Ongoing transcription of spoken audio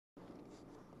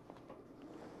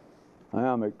I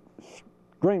am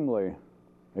extremely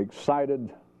excited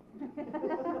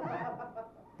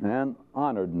and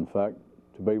honored, in fact,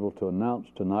 to be able to announce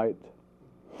tonight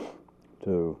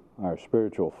to our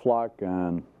spiritual flock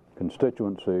and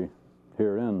constituency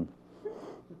here in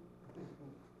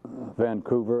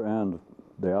Vancouver and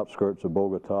the outskirts of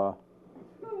Bogota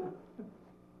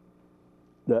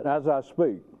that as I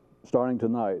speak, starting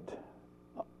tonight,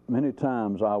 many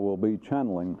times I will be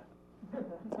channeling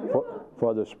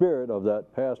for the spirit of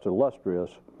that past illustrious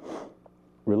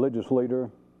religious leader,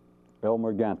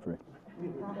 Elmer Gantry.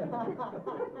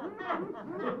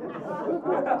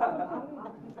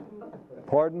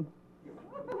 Pardon?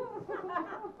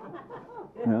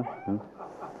 Yeah.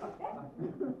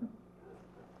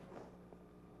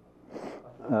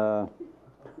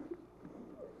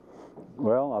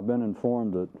 Well, I've been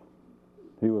informed that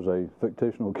he was a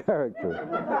fictional character.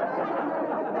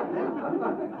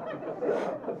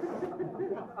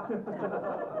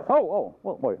 Well,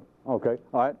 wait. Okay,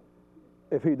 all right.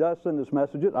 If he does send us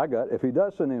messages, I got it. If he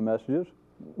does send any messages,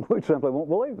 we simply won't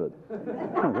believe it.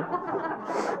 Okay.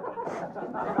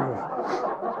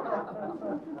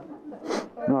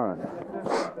 All right.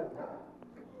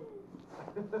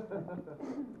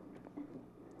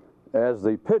 As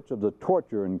the pitch of the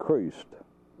torture increased,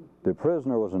 the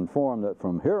prisoner was informed that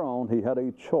from here on he had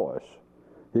a choice.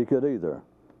 He could either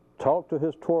talk to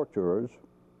his torturers,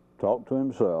 talk to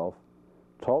himself,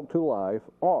 talk to life,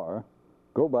 or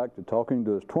go back to talking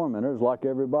to his tormentors like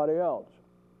everybody else,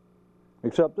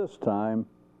 except this time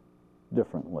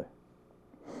differently.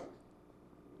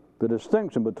 The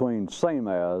distinction between same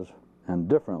as and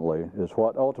differently is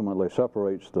what ultimately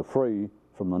separates the free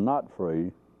from the not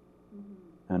free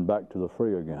and back to the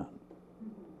free again.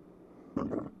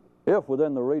 If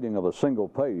within the reading of a single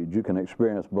page you can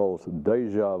experience both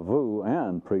deja vu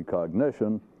and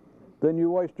precognition, then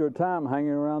you waste your time hanging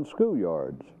around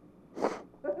schoolyards.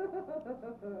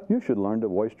 You should learn to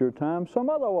waste your time some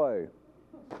other way.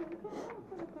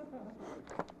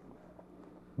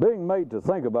 Being made to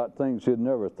think about things he'd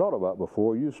never thought about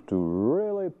before used to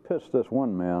really piss this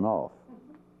one man off,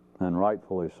 and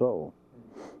rightfully so.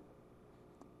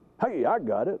 Hey, I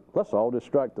got it. Let's all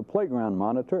distract the playground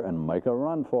monitor and make a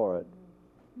run for it.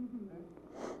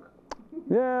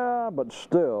 Yeah, but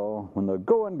still, when the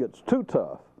going gets too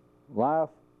tough, life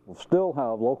will still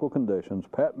have local conditions,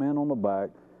 pat men on the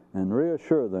back, and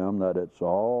reassure them that it's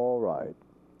all right,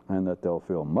 and that they'll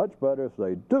feel much better if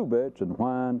they do bitch and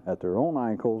whine at their own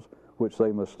ankles, which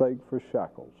they mistake for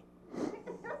shackles.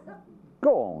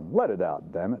 Go on, let it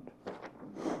out, damn it.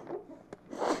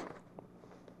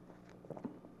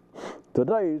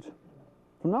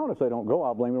 From now on, if they don't go,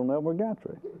 I'll blame it on Elmer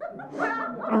Gantry.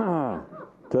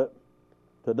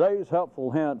 Today's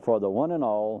helpful hint for the one and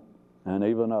all, and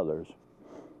even others.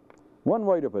 One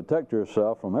way to protect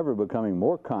yourself from ever becoming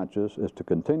more conscious is to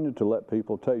continue to let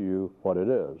people tell you what it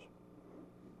is.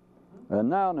 And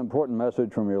now an important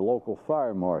message from your local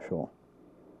fire marshal.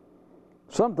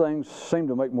 Some things seem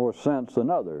to make more sense than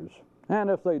others,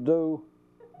 and if they do,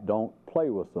 don't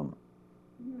play with them.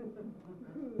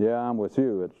 Yeah, I'm with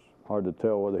you. It's hard to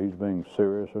tell whether he's being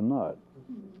serious or not.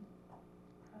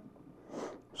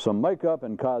 Some makeup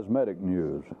and cosmetic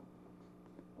news.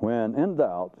 When in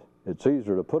doubt, it's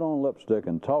easier to put on lipstick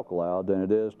and talk loud than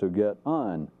it is to get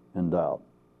in doubt.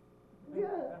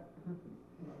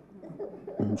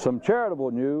 Some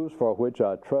charitable news for which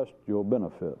I trust you'll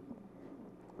benefit.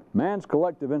 Man's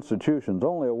collective institutions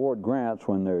only award grants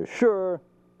when they're sure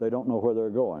they don't know where they're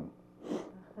going.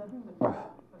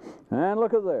 And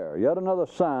look at there, yet another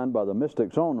sign by the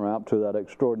mystic's own ramp to that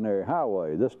extraordinary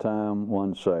highway, this time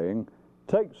one saying,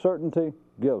 take certainty,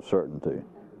 give certainty,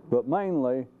 but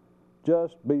mainly,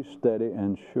 just be steady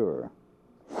and sure.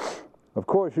 Of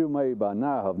course, you may by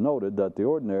now have noted that the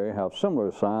ordinary have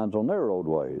similar signs on their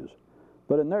roadways,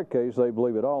 but in their case, they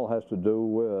believe it all has to do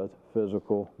with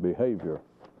physical behavior.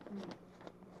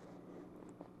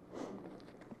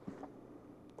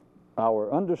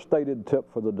 Our understated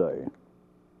tip for the day.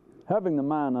 Having the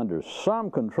mind under some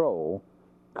control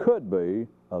could be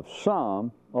of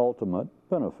some ultimate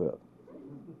benefit.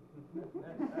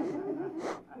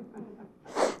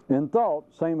 In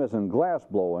thought, same as in glass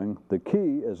blowing, the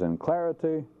key is in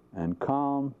clarity and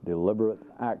calm, deliberate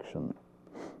action.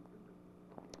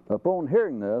 Upon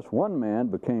hearing this, one man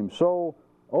became so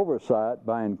oversight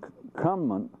by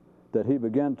incumbent that he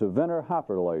began to venture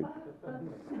hyperlate.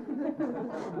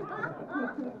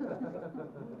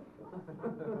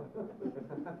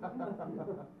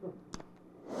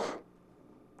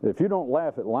 If you don't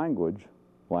laugh at language,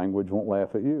 language won't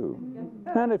laugh at you.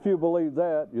 And if you believe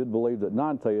that, you'd believe that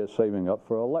Dante is saving up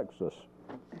for a Lexus.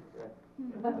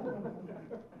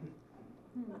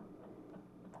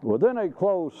 Within a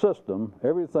closed system,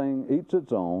 everything eats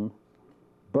its own,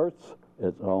 births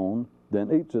its own,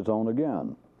 then eats its own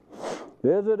again.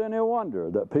 Is it any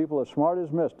wonder that people as smart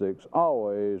as mystics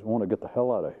always want to get the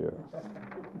hell out of here?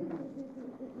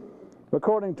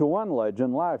 According to one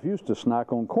legend, life used to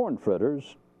snack on corn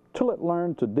fritters till it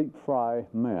learned to deep fry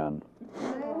man.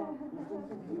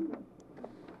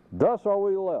 Thus are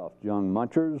we left, young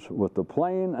munchers, with the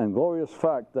plain and glorious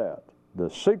fact that the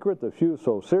secret the few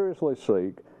so seriously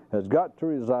seek has got to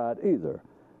reside either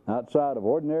outside of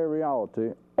ordinary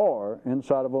reality or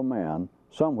inside of a man,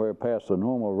 somewhere past the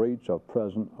normal reach of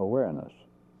present awareness.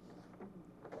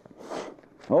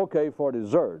 Okay, for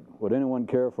dessert, would anyone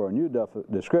care for a new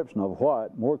description of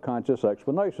what more conscious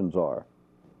explanations are?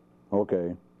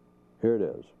 Okay, here it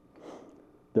is.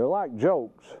 They're like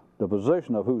jokes, the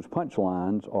position of whose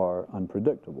punchlines are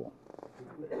unpredictable.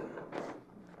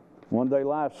 One day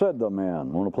Life said to a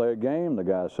man, "Want to play a game?" The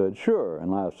guy said, "Sure." And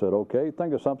Life said, "Okay,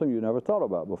 think of something you never thought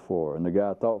about before." And the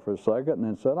guy thought for a second and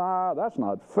then said, "That's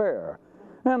not fair."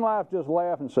 And Life just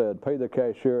laughed and said, "Pay the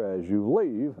cashier as you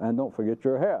leave and don't forget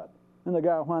your hat." And the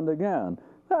guy whined again,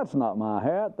 "That's not my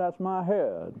hat, that's my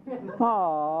head."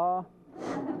 Ah.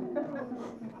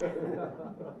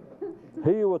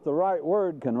 He with the right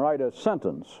word can write a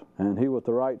sentence, and he with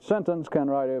the right sentence can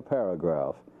write a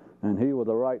paragraph, and he with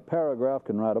the right paragraph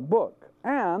can write a book.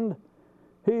 And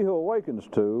he who awakens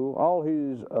to all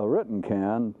he's written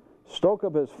can stoke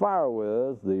up his fire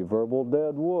with the verbal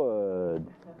dead wood.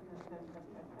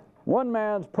 One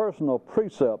man's personal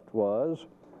precept was,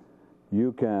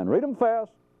 you can read them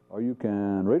fast or you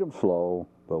can read them slow,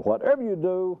 but whatever you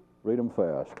do, read them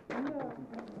fast.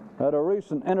 At a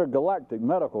recent intergalactic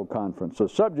medical conference, the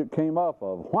subject came up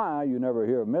of why you never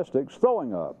hear mystics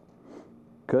throwing up.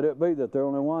 Could it be that they're the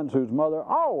only ones whose mother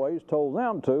always told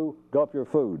them to gulp your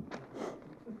food?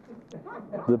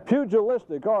 The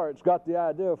pugilistic arts got the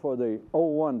idea for the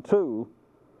 012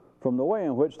 from the way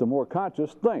in which the more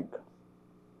conscious think.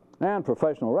 And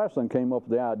professional wrestling came up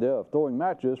with the idea of throwing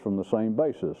matches from the same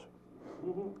basis.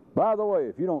 By the way,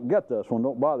 if you don't get this one,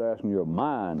 don't bother asking your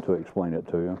mind to explain it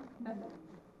to you.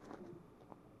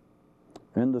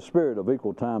 In the spirit of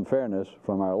equal time fairness,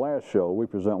 from our last show, we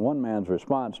present one man's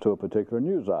response to a particular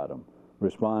news item.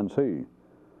 Responds he,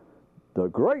 "The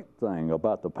great thing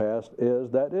about the past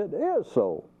is that it is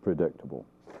so predictable."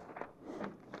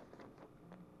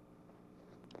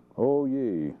 Oh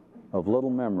ye of little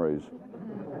memories.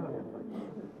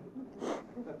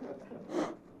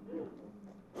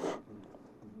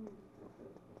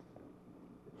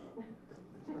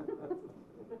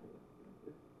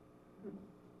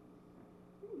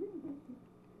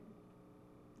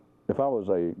 If I was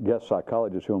a guest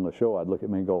psychologist here on the show, I'd look at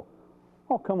me and go,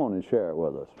 "Oh, come on and share it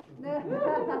with us."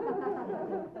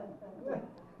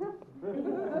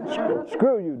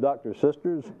 Screw you, Dr.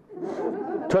 Sisters.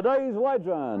 Today's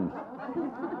legend.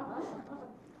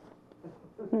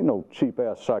 Ain't no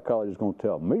cheap-ass psychologist going to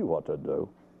tell me what to do.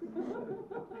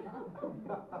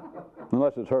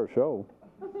 Unless it's her show.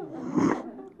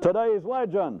 Today's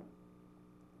legend.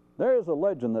 There is a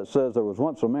legend that says there was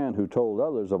once a man who told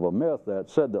others of a myth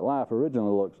that said that life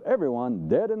originally looks everyone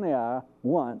dead in the eye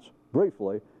once,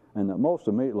 briefly, and that most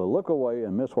immediately look away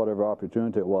and miss whatever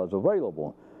opportunity it was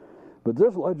available. But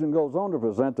this legend goes on to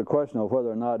present the question of whether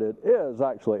or not it is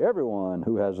actually everyone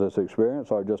who has this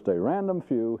experience or just a random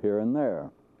few here and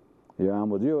there. Yeah, I'm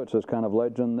with you. It's this kind of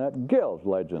legend that gives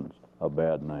legends a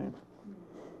bad name.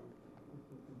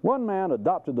 One man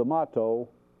adopted the motto,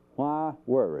 "Why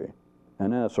worry?"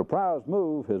 And in a surprise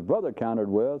move, his brother countered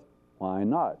with, "Why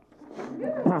not?"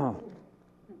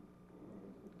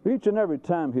 Each and every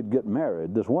time he'd get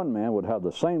married, this one man would have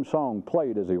the same song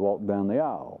played as he walked down the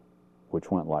aisle, which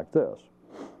went like this.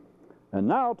 And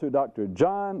now to Dr.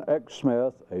 John X.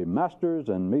 Smith, a master's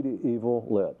in medieval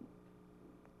lit.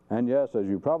 And yes, as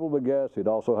you probably guessed, he'd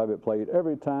also have it played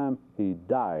every time he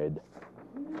died.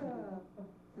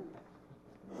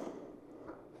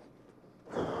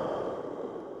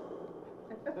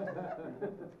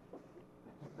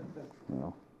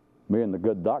 Well, me and the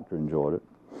good doctor enjoyed it.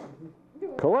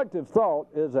 Collective thought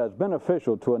is as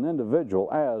beneficial to an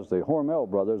individual as the Hormel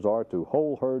brothers are to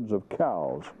whole herds of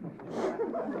cows.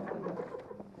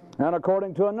 And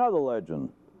according to another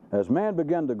legend, as man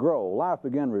began to grow, life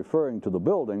began referring to the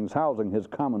buildings housing his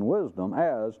common wisdom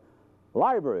as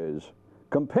libraries,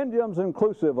 compendiums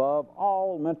inclusive of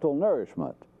all mental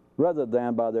nourishment, rather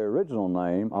than by their original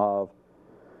name of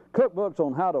cookbooks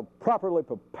on how to properly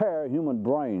prepare human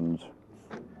brains.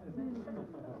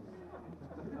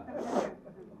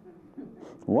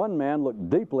 One man looked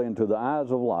deeply into the eyes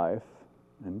of life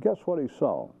and guess what he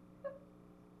saw?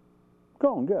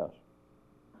 Go on, guess.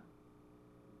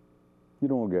 You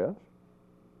don't want to guess?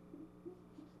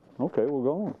 Okay, we'll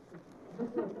go on.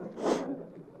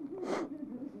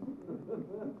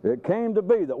 It came to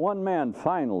be that one man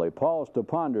finally paused to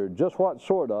ponder just what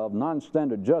sort of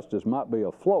non-standard justice might be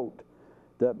afloat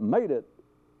that made it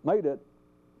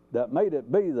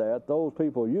be that those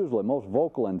people usually most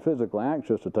vocal and physically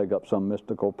anxious to take up some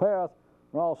mystical path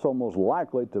are also most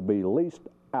likely to be least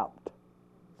apt.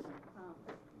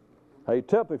 A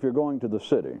tip if you're going to the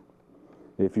city: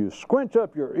 if you squinch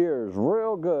up your ears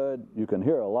real good, you can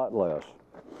hear a lot less.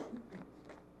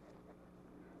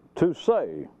 To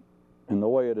say, in the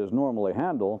way it is normally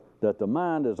handled, that the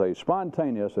mind is a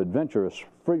spontaneous, adventurous,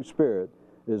 free spirit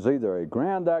is either a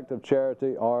grand act of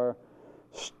charity or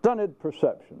stunted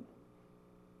perception.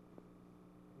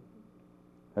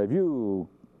 Have you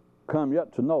come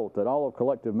yet to note that all of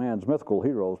collective man's mythical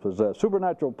heroes possess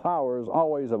supernatural powers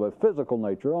always of a physical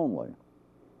nature only?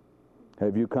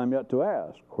 Have you come yet to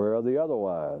ask, where are the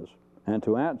otherwise? And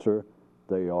to answer,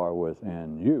 they are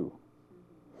within you.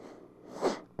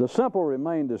 The simple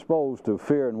remain disposed to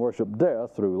fear and worship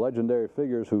death through legendary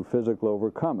figures who physically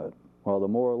overcome it, while the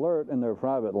more alert in their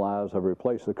private lives have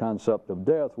replaced the concept of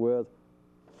death with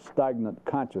stagnant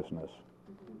consciousness.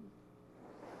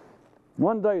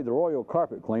 One day, the royal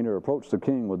carpet cleaner approached the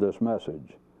king with this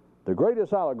message: the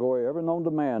greatest allegory ever known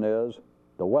to man is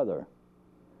the weather,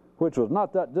 which was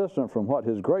not that distant from what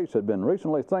his grace had been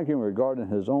recently thinking regarding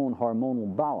his own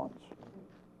hormonal balance.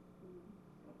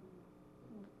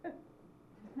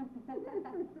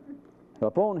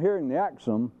 Upon hearing the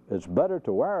axiom, it's better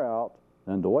to wear out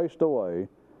than to waste away,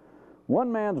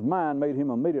 one man's mind made him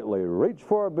immediately reach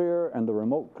for a beer and the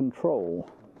remote control.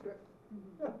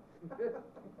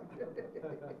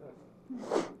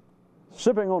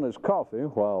 Sipping on his coffee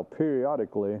while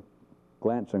periodically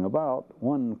glancing about,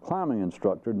 one climbing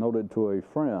instructor noted to a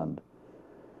friend,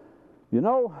 "You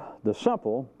know, the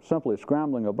simply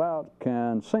scrambling about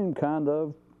can seem kind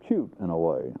of cute in a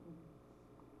way."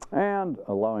 And,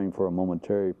 allowing for a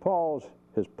momentary pause,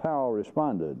 his pal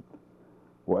responded,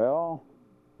 "Well,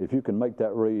 if you can make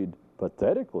that read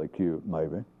pathetically cute,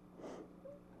 maybe."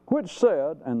 Which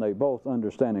said, and they both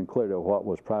understanding clearly what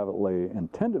was privately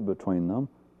intended between them,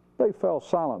 they fell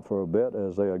silent for a bit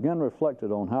as they again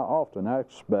reflected on how often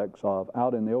aspects of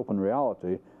out-in-the-open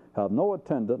reality have no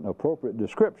attendant appropriate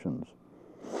descriptions,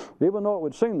 even though it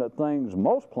would seem that things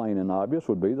most plain and obvious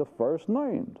would be the first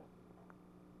named.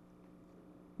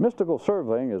 Mystical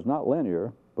surveying is not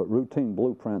linear, but routine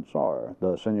blueprints are.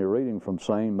 Thus, any reading from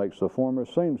same makes the former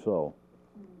seem so.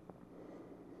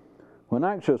 When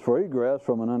anxious for egress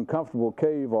from an uncomfortable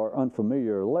cave or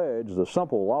unfamiliar ledge, the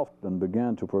simple often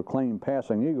began to proclaim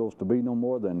passing eagles to be no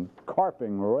more than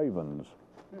carping ravens.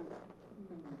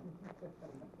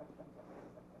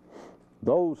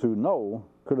 Those who know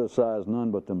criticize none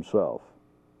but themselves,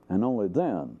 and only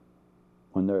then,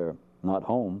 when they're not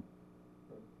home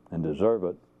and deserve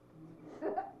it.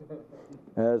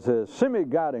 As his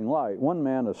semi-guiding light, one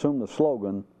man assumed the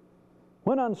slogan,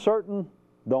 "When uncertain,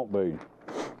 don't be."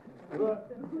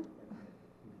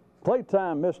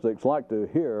 Playtime mystics like to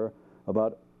hear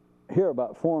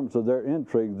about forms of their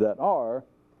intrigue that are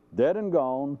dead and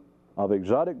gone, of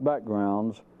exotic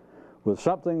backgrounds, with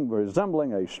something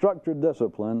resembling a structured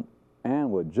discipline,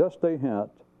 and with just a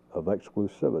hint of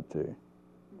exclusivity.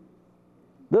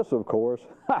 This, of course,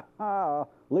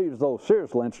 leaves those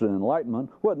seriously interested in enlightenment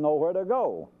with nowhere to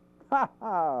go.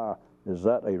 Is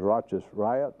that a righteous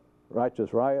riot,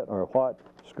 or what,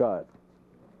 Scott?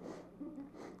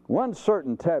 One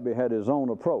certain tabby had his own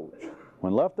approach.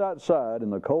 When left outside in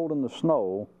the cold and the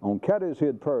snow, on caddies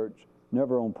he'd perch,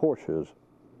 never on Porsches.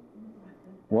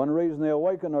 One reason the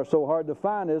awakened are so hard to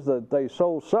find is that they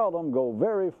so seldom go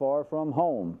very far from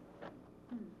home.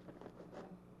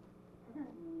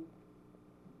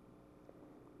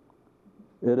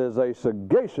 It is a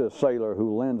sagacious sailor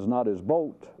who lends not his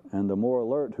boat, and the more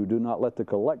alert who do not let the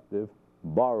collective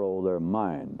borrow their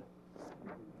mind.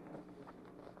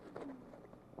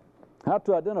 How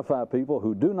to identify people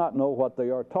who do not know what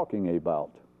they are talking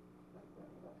about.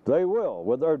 They will,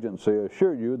 with urgency,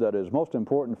 assure you that it is most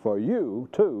important for you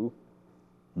to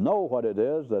know what it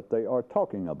is that they are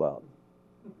talking about.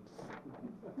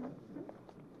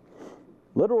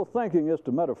 Literal thinking is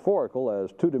to metaphorical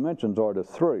as 2 dimensions are to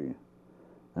 3,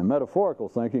 and metaphorical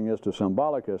thinking is to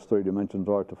symbolic as 3 dimensions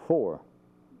are to 4.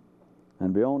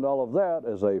 And beyond all of that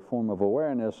is a form of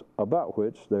awareness about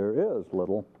which there is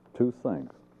little to think.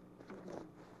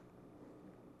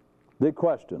 The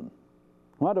question: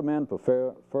 why do men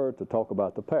prefer to talk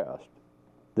about the past?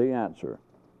 The answer: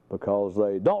 because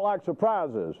they don't like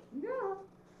surprises. Yeah.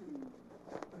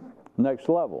 Next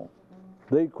level.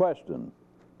 The question,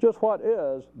 just what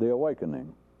is the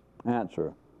awakening?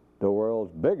 Answer, the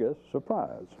world's biggest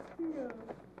surprise.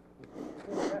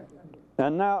 Yeah.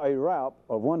 And now a wrap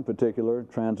of one particular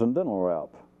transcendental wrap.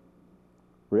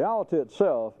 Reality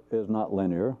itself is not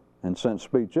linear, and since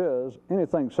speech is,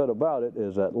 anything said about it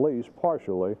is at least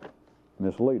partially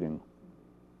misleading.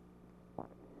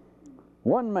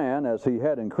 One man, as he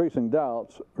had increasing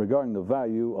doubts regarding the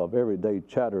value of everyday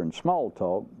chatter and small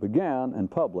talk, began in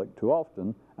public to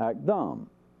often act dumb.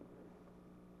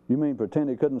 You mean pretend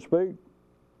he couldn't speak?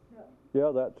 Yeah.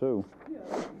 Yeah, that too.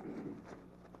 Yeah.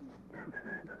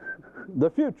 The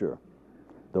future,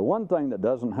 the one thing that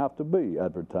doesn't have to be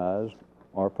advertised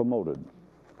or promoted.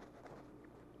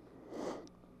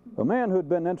 A man who had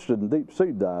been interested in deep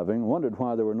sea diving wondered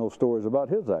why there were no stories about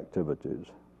his activities,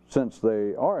 since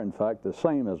they are in fact the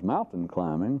same as mountain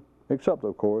climbing, except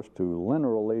of course to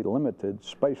linearly limited,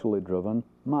 spatially driven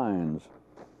minds.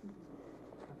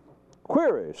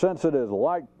 Query, since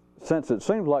it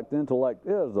seems like the intellect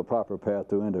is the proper path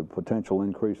to any potential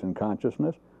increase in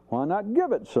consciousness, why not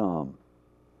give it some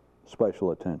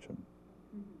special attention?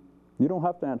 You don't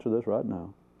have to answer this right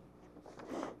now.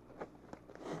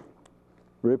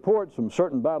 Reports from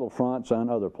certain battlefronts and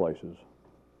other places.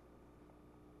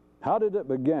 How did it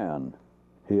begin,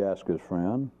 he asked his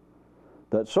friend,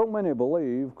 that so many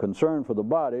believe concern for the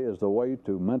body is the way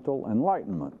to mental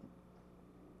enlightenment?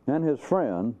 And his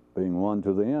friend, being one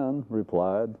to the end,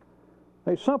 replied,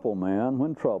 a simple man,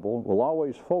 when troubled, will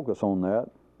always focus on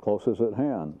that closest at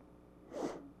hand.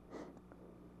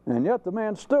 And yet the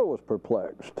man still was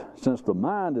perplexed, since the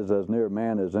mind is as near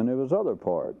man as any of his other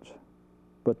parts.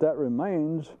 But that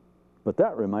remains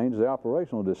the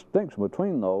operational distinction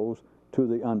between those to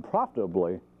the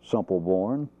unprofitably simple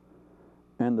born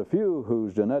and the few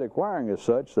whose genetic wiring is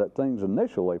such that things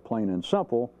initially plain and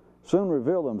simple soon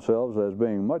reveal themselves as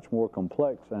being much more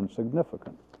complex and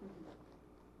significant.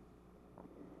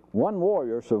 One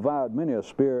warrior survived many a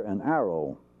spear and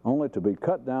arrow, only to be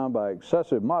cut down by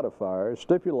excessive modifiers,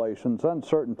 stipulations,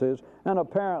 uncertainties, and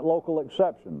apparent local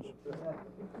exceptions.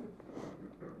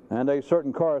 And a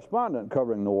certain correspondent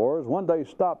covering the wars one day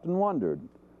stopped and wondered,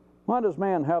 why does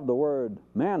man have the word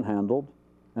manhandled,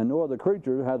 and no other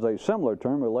creature has a similar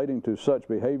term relating to such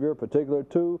behavior particular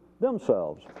to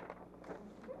themselves?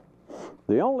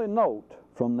 The only note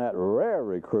from that rare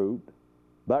recruit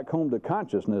back home to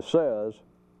consciousness says,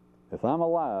 if I'm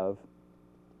alive,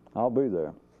 I'll be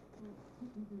there.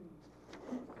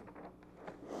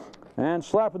 And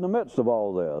slap in the midst of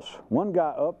all this, one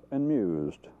got up and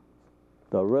mused.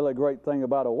 The really great thing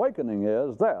about awakening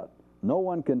is that no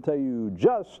one can tell you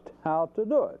just how to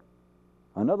do it.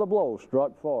 Another blow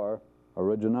struck for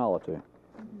originality.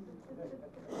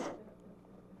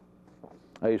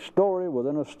 A story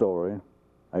within a story,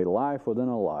 a life within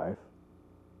a life.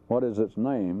 What is its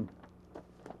name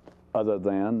other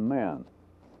than man?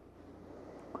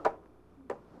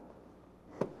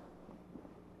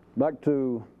 Back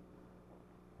to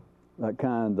that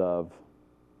kind of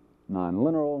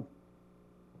non-linear,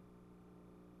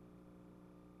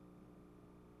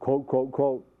 quote, quote,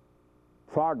 quote,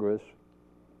 progress,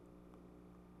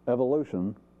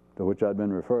 evolution, to which I'd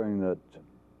been referring, that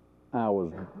I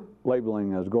was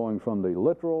labeling as going from the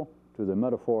literal to the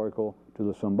metaphorical to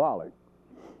the symbolic.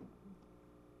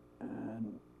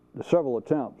 And the several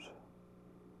attempts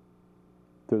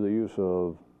through the use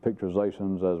of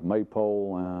picturizations as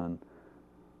maypole, and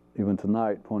even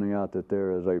tonight pointing out that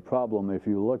there is a problem if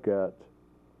you look at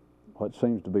what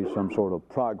seems to be some sort of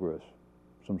progress,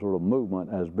 some sort of movement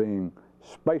as being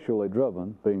spatially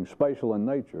driven, being spatial in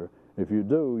nature. If you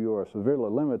do, you are severely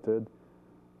limited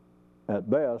at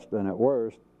best, and at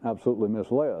worst, absolutely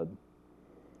misled.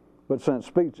 But since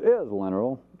speech is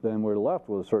linear, then we're left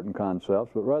with certain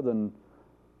concepts, but rather than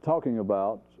talking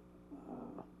about,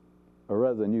 or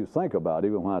rather than you think about,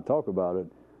 even when I talk about it,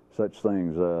 such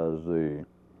things as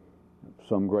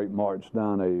some great march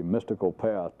down a mystical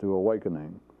path to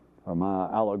awakening, or my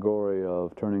allegory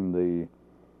of turning the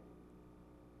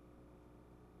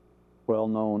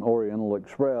well-known Oriental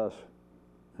Express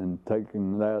and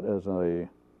taking that as a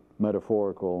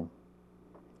metaphorical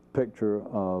picture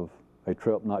of a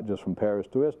trip not just from Paris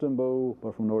to Istanbul,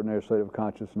 but from an ordinary state of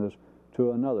consciousness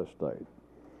to another state.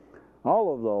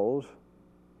 All of those,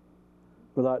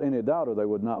 without any doubt, or they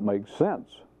would not make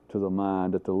sense to the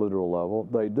mind at the literal level.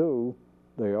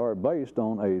 They are based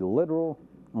on a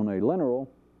linear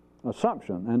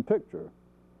assumption and picture.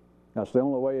 That's the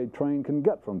only way a train can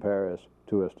get from Paris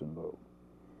to Istanbul.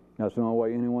 That's the only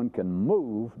way anyone can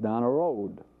move down a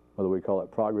road, whether we call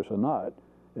it progress or not,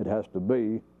 It has to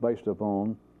be based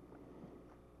upon,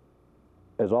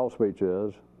 as all speech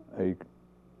is, a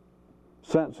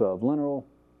sense of linear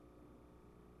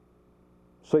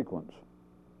sequence.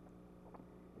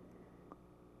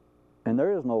 And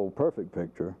there is no perfect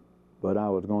picture, but I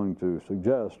was going to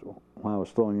suggest, when I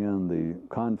was throwing in the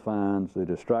confines, the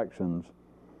distractions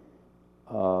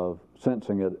of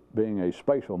sensing it being a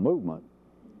spatial movement,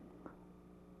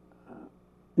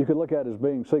 you could look at it as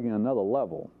being seeking another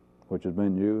level, which has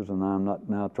been used, and I'm not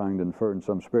now trying to infer in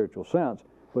some spiritual sense,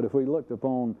 but if we looked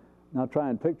upon, now try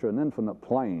and picture an infinite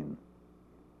plane,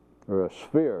 or a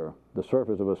sphere, the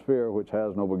surface of a sphere which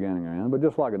has no beginning or end, but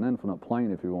just like an infinite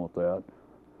plane, if you want that.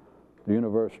 The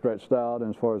universe stretched out,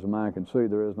 and as far as the mind can see,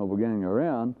 there is no beginning or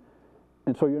end.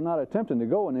 And so you're not attempting to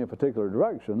go in any particular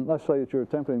direction. Let's say that you're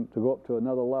attempting to go up to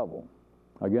another level.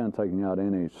 Again, taking out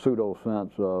any pseudo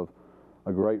sense of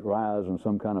a great rise in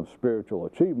some kind of spiritual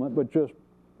achievement, but just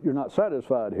you're not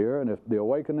satisfied here, and if the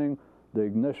awakening, the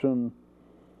ignition,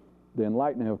 the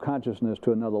enlightening of consciousness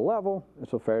to another level,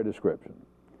 it's a fair description.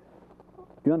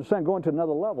 You understand, going to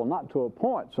another level, not to a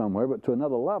point somewhere, but to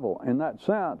another level. In that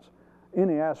sense,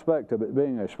 any aspect of it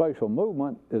being a spatial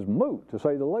movement is moot, to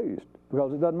say the least,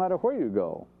 because it doesn't matter where you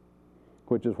go,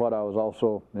 which is what I was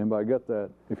also, anybody get that?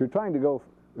 If you're trying to go,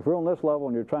 if you're on this level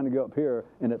and you're trying to go up here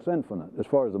and it's infinite as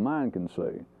far as the mind can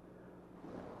see,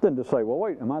 then to say, well,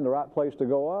 wait, am I in the right place to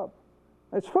go up?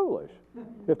 It's foolish.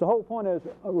 If the whole point is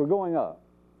we're going up,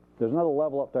 there's another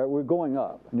level up there, we're going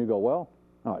up, and you go, well,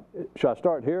 all right, should I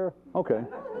start here? Okay.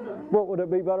 Well, would it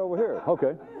be better over here?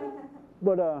 Okay.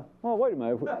 But, well, wait a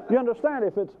minute. You understand,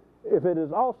 if it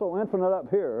is also infinite up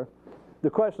here,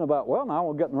 the question about, well, now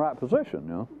we'll get in the right position, you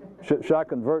know. Should I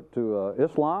convert to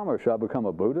Islam, or should I become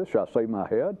a Buddhist? Should I shave my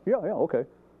head? Yeah, okay.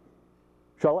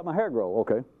 Should I let my hair grow?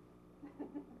 Okay.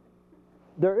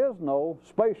 There is no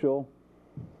spatial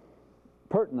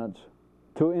pertinence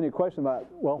to any question about,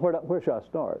 well, where should I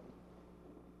start?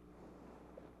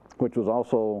 Which was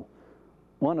also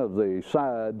one of the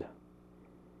side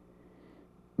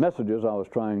messages I was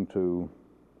trying to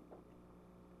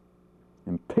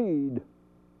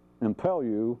impel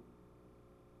you,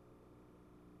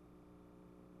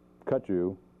 cut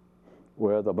you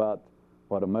with about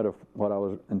what I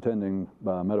was intending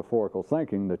by metaphorical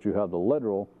thinking, that you have the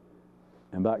literal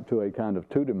and back to a kind of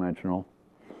two-dimensional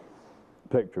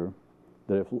picture,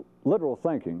 that if literal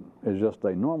thinking is just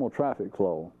a normal traffic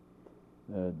flow,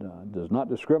 it does not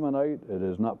discriminate, it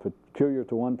is not peculiar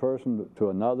to one person to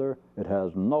another, it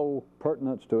has no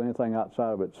pertinence to anything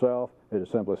outside of itself, it is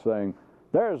simply saying,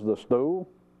 there's the stool.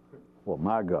 Well,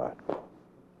 my God.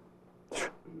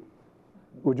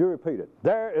 Would you repeat it?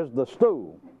 There is the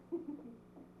stool.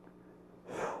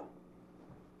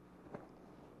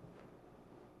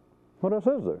 What else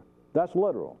is there? That's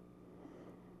literal.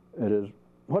 It is.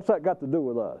 What's that got to do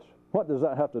with us? What does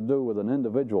that have to do with an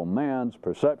individual man's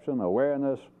perception,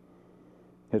 awareness,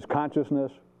 his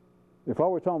consciousness? If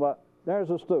all we're talking about, there's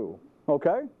a stool. Okay?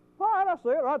 All right, I see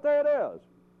it. Right there it is.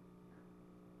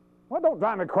 Well, don't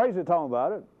drive me crazy talking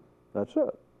about it. That's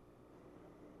it.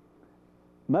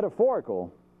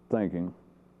 Metaphorical thinking,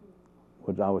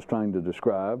 which I was trying to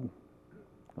describe,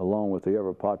 along with the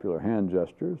ever-popular hand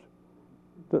gestures,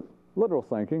 that literal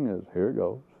thinking is, here it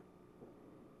goes.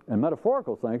 And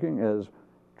metaphorical thinking is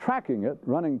tracking it,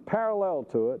 running parallel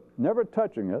to it, never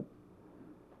touching it.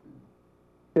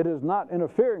 It is not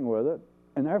interfering with it,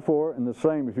 and therefore, in the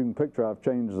same, if you can picture, I've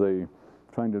changed the,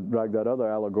 trying to drag that other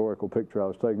allegorical picture I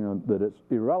was taking on, that it's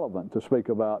irrelevant to speak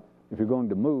about if you're going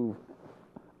to move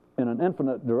in an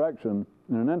infinite direction,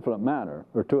 in an infinite manner,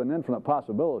 or to an infinite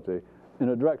possibility, in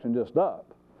a direction just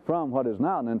up from what is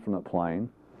now an infinite plane,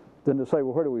 then to say,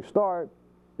 well, where do we start,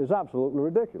 is absolutely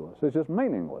ridiculous. It's just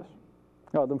meaningless,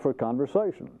 other than for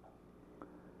conversation.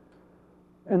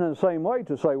 And in the same way,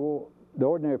 to say, well, the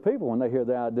ordinary people, when they hear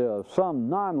the idea of some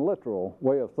non-literal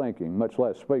way of thinking, much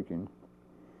less speaking,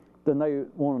 then they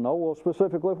want to know, well,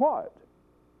 specifically what?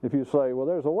 If you say, well,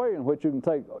 there's a way in which you can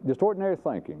take just ordinary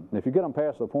thinking, and if you get them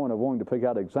past the point of wanting to pick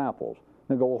out examples,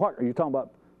 they go, well, what, are you talking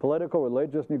about political,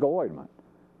 religious? And you go, wait a minute.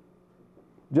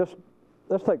 Just,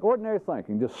 let's take ordinary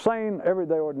thinking, just sane,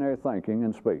 everyday ordinary thinking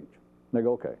and speech. And they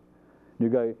go, okay. You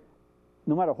go,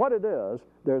 no matter what it is,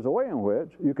 there's a way in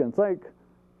which you can think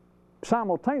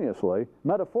simultaneously,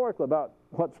 metaphorically, about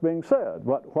what's being said,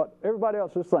 what everybody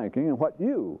else is thinking, and what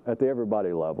you, at the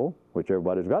everybody level, which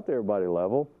everybody's got the everybody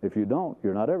level, if you don't,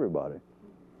 you're not everybody.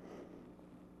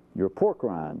 You're pork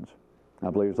rinds, I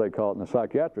believe they call it in the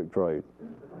psychiatric trade.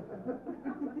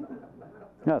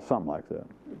 Yeah, something like that.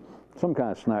 Some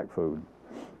kind of snack food.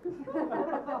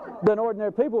 then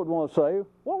ordinary people would want to say,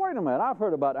 well, wait a minute, I've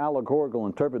heard about allegorical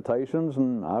interpretations,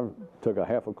 and I took a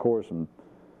half a course in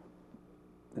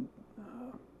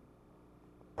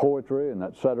poetry and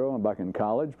et cetera back in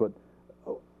college, but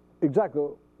exactly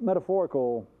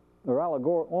metaphorical or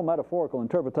allegorical or metaphorical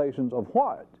interpretations of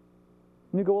what?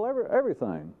 And you go, well,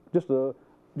 everything. Just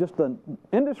an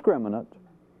indiscriminate,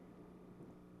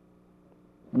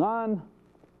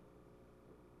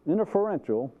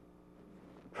 non-interferential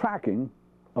tracking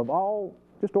of all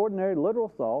just ordinary literal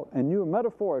thought, and you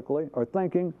metaphorically are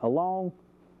thinking along,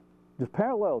 just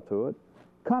parallel to it,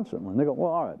 constantly. And they go,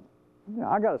 well, all right, yeah,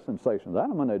 I got a sensation of that.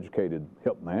 I'm an educated,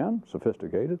 hip man,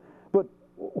 sophisticated, but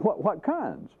what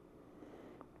kinds?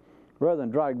 Rather than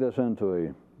drag this into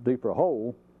a deeper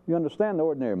hole, you understand the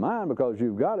ordinary mind because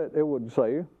you've got it. It would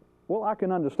say, well, I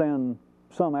can understand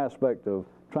some aspect of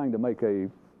trying to make a,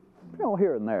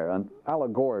 here and there, an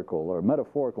allegorical or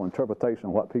metaphorical interpretation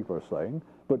of what people are saying.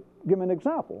 But give me an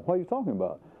example. What are you talking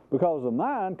about? Because the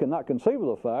mind cannot conceive of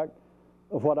the fact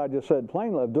of what I just said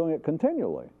plainly, of doing it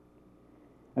continually.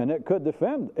 And it could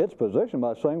defend its position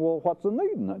by saying, well, what's the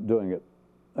need in doing it?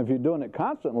 If you're doing it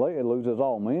constantly, it loses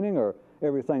all meaning, or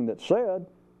everything that's said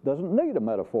doesn't need a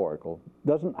metaphorical,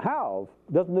 doesn't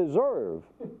deserve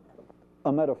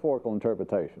a metaphorical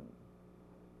interpretation.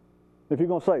 If you're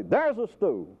going to say, there's a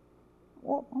stew,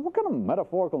 well, what kind of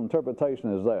metaphorical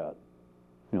interpretation is that?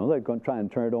 They're going to try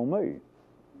and turn it on me,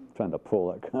 trying to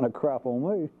pull that kind of crap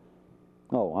on me.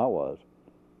 Oh, I was.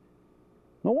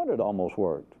 No wonder it almost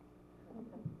worked.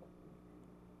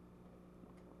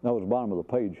 That was bottom of the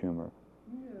page humor.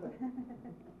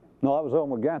 No, that was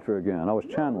Elmer Gantry again. I was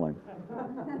channeling.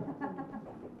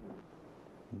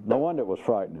 No wonder it was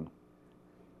frightening.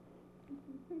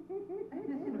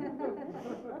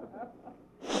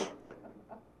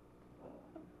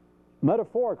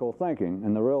 Metaphorical thinking,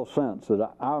 in the real sense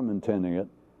that I'm intending it,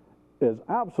 is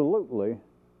absolutely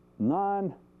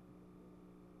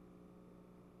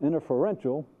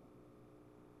non-interferential.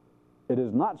 It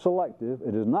is not selective.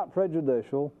 It is not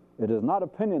prejudicial. It is not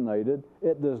opinionated.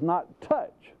 It does not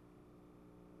touch.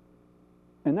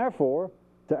 And therefore,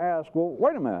 to ask, well,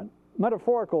 wait a minute,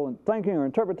 metaphorical thinking or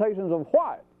interpretations of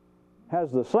what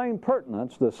has the same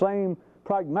pertinence, the same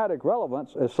pragmatic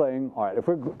relevance as saying, all right, if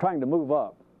we're trying to move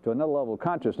up to another level of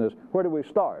consciousness, where do we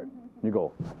start? You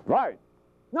go, right.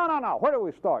 No, where do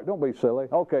we start? Don't be silly.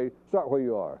 Okay, start where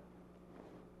you are.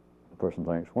 The person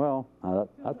thinks, well,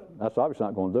 that's obviously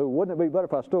not going to do. Wouldn't it be better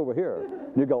if I stood over here?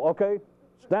 And you go, okay,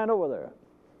 stand over there.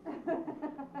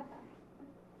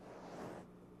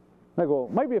 They go,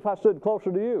 maybe if I stood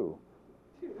closer to you.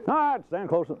 All right, stand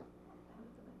closer.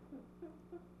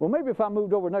 Well, maybe if I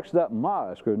moved over next to that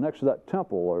mosque or next to that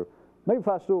temple, or maybe if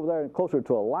I stood over there closer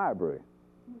to a library.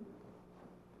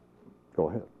 Go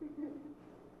ahead.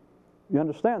 You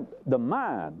understand? The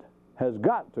mind has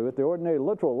got to, at the ordinary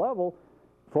literal level,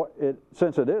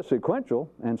 since it is sequential,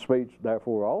 and speech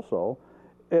therefore also,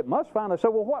 it must finally say,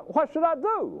 well, what should I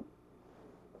do?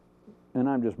 And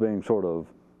I'm just being sort of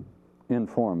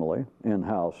informally,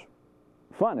 in-house,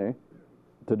 funny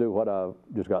to do what I've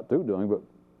just got through doing, but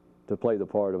to play the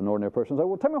part of an ordinary person. Say,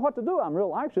 well, tell me what to do. I'm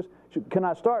real anxious. Can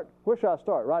I start? Where should I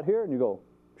start? Right here? And you go,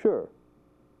 sure.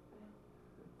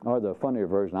 Or the funnier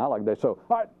version I like, they say, all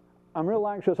right, I'm real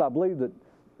anxious. I believe that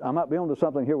I might be onto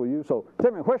something here with you. So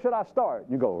tell me, where should I start?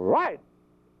 And you go, right.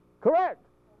 Correct.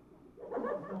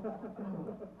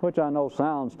 Which I know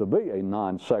sounds to be a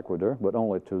non sequitur, but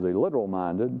only to the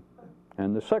literal-minded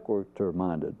and the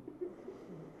sequitur-minded.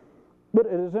 But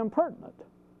it is impertinent.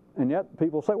 And yet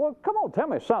people say, well, come on, tell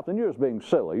me something. You're just being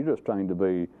silly. You're just trying to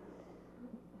be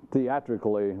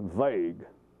theatrically vague.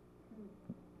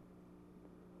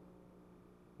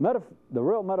 The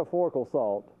real metaphorical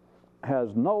thought has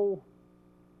no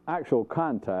actual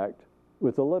contact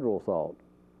with the literal thought.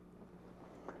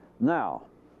 Now,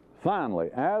 finally,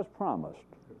 as promised,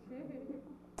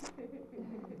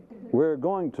 we're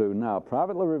going to now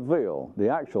privately reveal the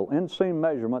actual in-scene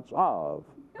measurements of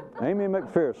Amy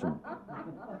McPherson.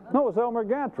 No, it was Elmer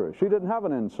Gantry. She didn't have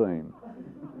an in-scene.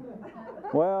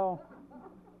 Well,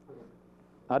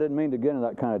 I didn't mean to get into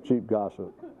that kind of cheap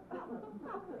gossip.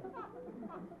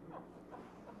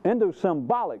 Into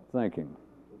symbolic thinking,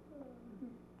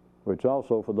 which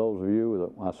also for those of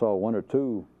you that I saw one or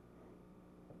two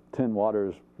tin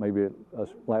waters maybe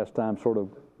last time sort of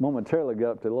momentarily get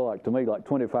up to look like, to me, like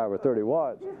 25 or 30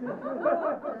 watts.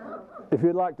 If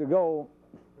you'd like to go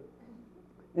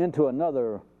into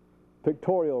another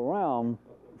pictorial realm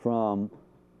from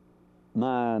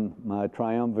my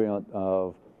triumvirate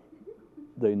of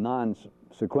the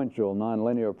non-sequential,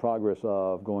 non-linear progress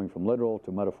of going from literal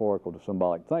to metaphorical to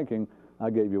symbolic thinking, I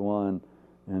gave you one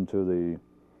into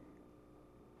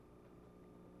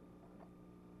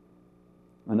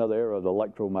another area of the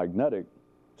electromagnetic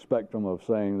spectrum of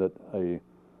saying that a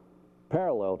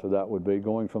parallel to that would be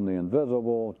going from the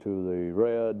invisible to the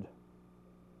red,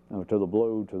 to the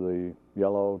blue, to the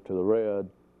yellow, to the red.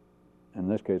 In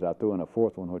this case, I threw in a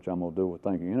fourth one, which I'm going to do with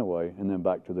thinking anyway, and then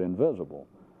back to the invisible.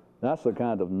 That's the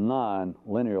kind of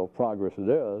non-linear progress it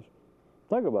is.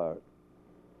 Think about it.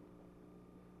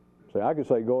 See, I could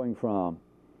say going from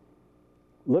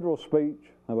literal speech,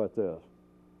 how about this?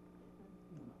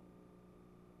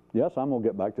 Yes, I'm going to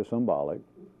get back to symbolic.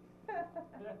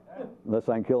 Unless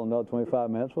I can kill another 25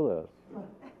 minutes for this.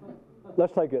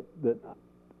 Let's take it that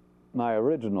my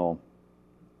original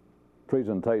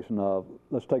presentation of,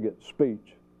 let's take it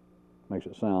speech, makes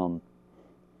it sound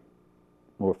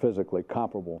more physically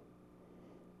comparable.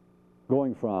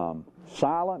 Going from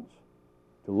silence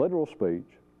to literal speech,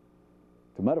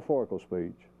 to metaphorical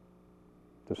speech,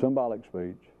 to symbolic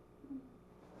speech,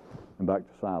 and back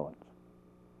to silence.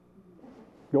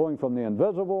 Going from the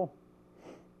invisible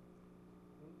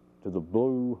to the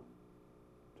blue,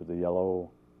 to the yellow,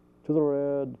 to the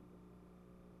red,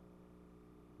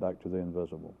 back to the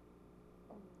invisible.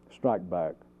 Strike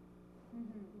back.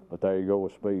 But there you go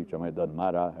with speech. I mean, it doesn't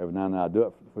matter. Every now and then I do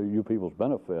it for you people's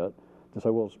benefit to say,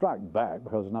 well, strike back,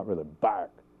 because it's not really back,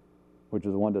 which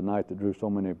is the one tonight that drew so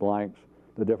many blanks.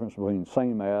 The difference between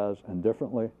same as and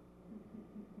differently.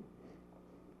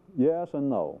 Yes and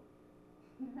no.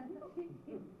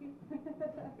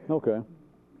 Okay.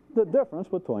 The difference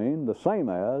between the same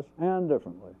as and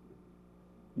differently.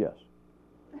 Yes.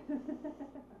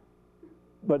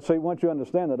 But see, once you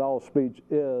understand that all speech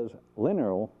is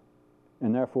linear,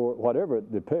 and therefore whatever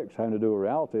it depicts having to do with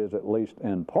reality is at least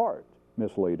in part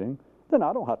misleading, then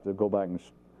I don't have to go back and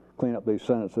clean up these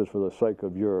sentences for the sake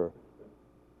of your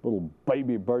little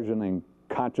baby burgeoning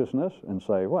consciousness and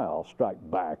say, well, strike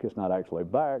back. It's not actually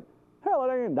back. Hell,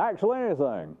 it ain't actually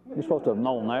anything. You're supposed to have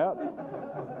known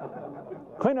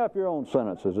that. Clean up your own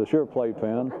sentences. It's your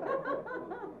playpen.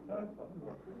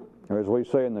 Or as we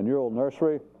say in the neural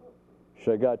nursery,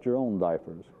 shake out your own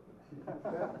diapers.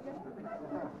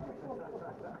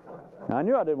 Now, I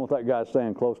knew I didn't want that guy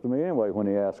staying close to me anyway when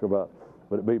he asked about,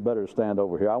 would it be better to stand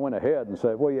over here? I went ahead and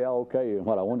said, well, yeah, okay. And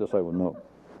what I wanted to say was no.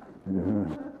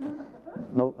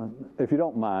 No, if you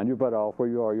don't mind, you're better off where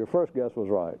you are. Your first guess was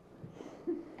right.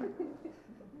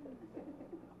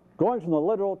 Going from the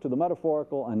literal to the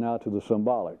metaphorical and now to the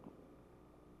symbolic.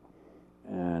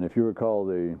 And if you recall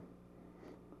the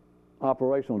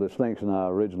operational distinction I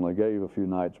originally gave a few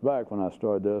nights back when I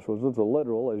started this was that the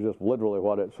literal is just literally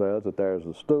what it says, that there's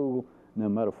the stool, and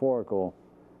then metaphorical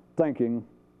thinking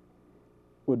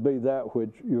would be that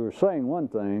which you're saying one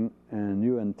thing and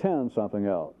you intend something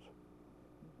else.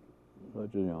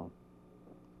 But you know,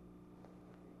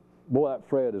 boy, that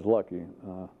Fred is lucky.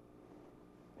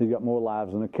 He's got more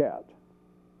lives than a cat.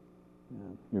 Yeah,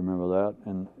 you remember that?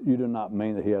 And you do not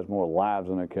mean that he has more lives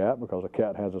than a cat, because a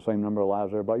cat has the same number of lives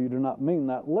as everybody. You do not mean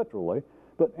that literally,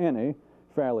 but any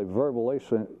fairly verbally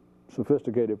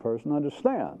sophisticated person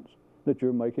understands that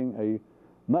you're making a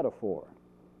metaphor,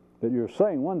 that you're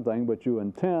saying one thing, but you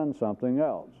intend something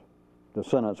else. The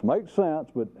sentence makes sense,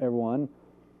 but everyone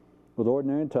with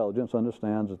ordinary intelligence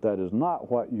understands that that is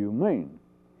not what you mean.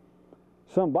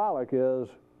 Symbolic is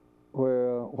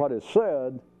where what is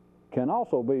said can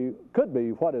also be, could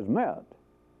be what is meant.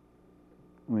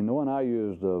 I mean, the one I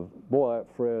used of, boy,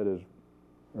 that Fred is,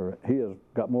 or he has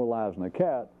got more lives than a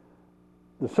cat,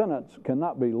 the sentence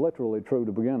cannot be literally true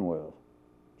to begin with.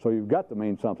 So you've got to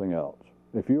mean something else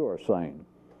if you are sane.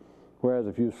 Whereas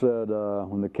if you said,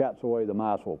 when the cat's away, the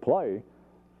mice will play,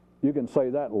 you can say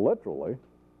that literally,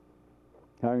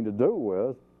 having to do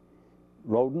with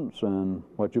rodents and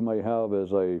what you may have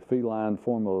as a feline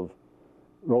form of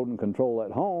rodent control at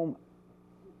home,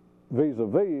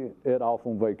 vis-a-vis it off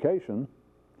on vacation,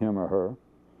 him or her.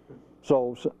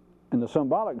 So in the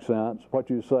symbolic sense, what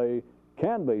you say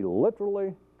can be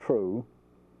literally true,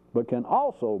 but can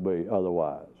also be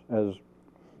otherwise, as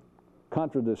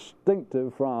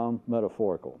contradistinctive from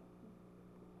metaphorical.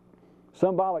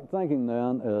 Symbolic thinking,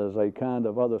 then, is a kind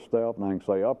of other step, and I can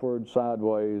say upward,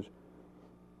 sideways,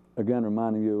 again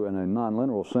reminding you in a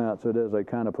non-linear sense, it is a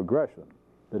kind of progression.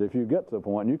 That if you get to the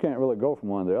point, and you can't really go from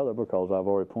one to the other because I've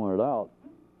already pointed out,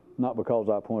 not because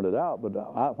I pointed out, but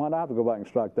why do I have to go back and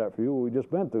strike that for you? We've just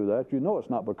been through that. You know it's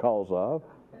not because of.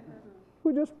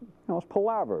 We just, you know, it's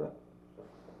palaver.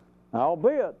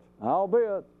 Albeit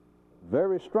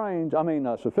very strange, I mean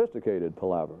sophisticated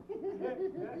palaver.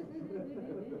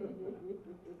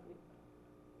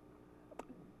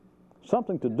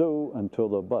 Something to do until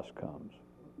the bus comes.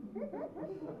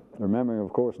 Remembering,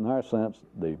 of course, in our sense,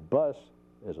 the bus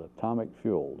is atomic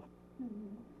fueled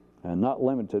and not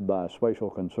limited by spatial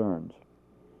concerns.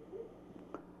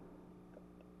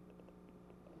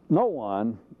 No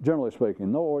one, generally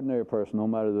speaking, no ordinary person, no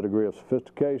matter the degree of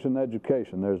sophistication,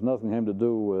 education, there's nothing having to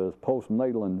do with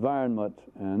postnatal environment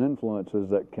and influences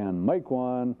that can make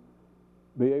one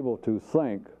be able to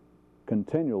think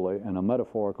continually in a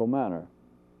metaphorical manner.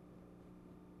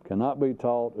 Cannot be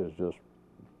taught. Is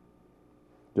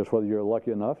just whether you're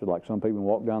lucky enough, like some people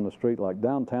walk down the street like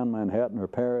downtown Manhattan or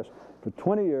Paris for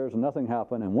 20 years and nothing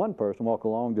happened, and one person walk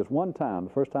along just one time, the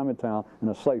first time in town, and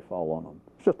a safe fall on them.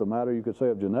 It's just a matter, you could say,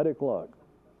 of genetic luck.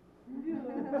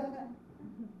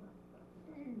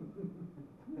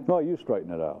 Well, you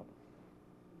straighten it out.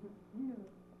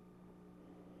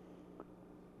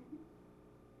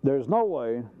 There's no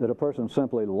way that a person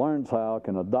simply learns how,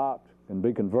 can adopt, can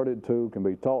be converted to, can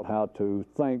be taught how to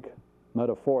think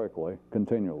metaphorically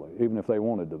continually, even if they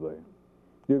wanted to be.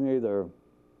 You can either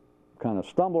kind of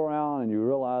stumble around and you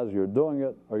realize you're doing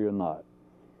it, or you're not.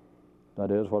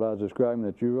 That is what I was describing,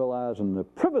 that you realize in the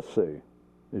privacy,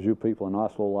 as you people in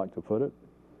Oslo like to put it,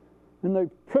 in the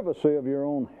privacy of your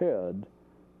own head,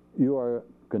 you are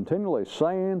continually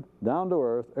sane, down to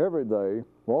earth, every day,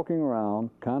 walking around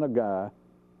kind of guy,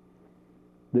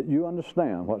 that you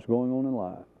understand what's going on in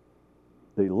life.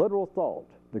 The literal thought,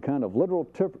 the kind of literal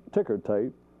ticker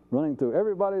tape running through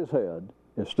everybody's head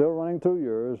is still running through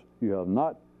yours. You have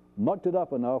not mucked it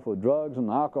up enough with drugs and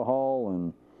alcohol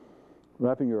and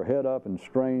wrapping your head up in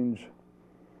strange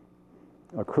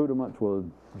accoutrements with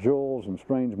jewels and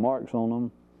strange marks on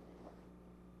them,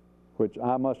 which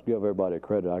I must give everybody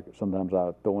credit. Sometimes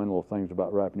I throw in little things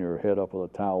about wrapping your head up with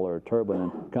a towel or a turban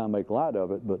and kind of make light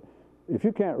of it, but if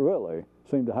you can't really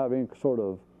seem to have any sort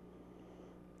of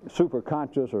super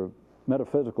conscious or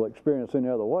metaphysical experience any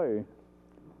other way,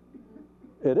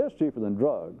 it is cheaper than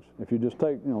drugs. If you just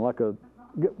take,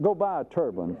 go buy a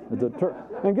turban,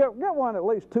 and get one at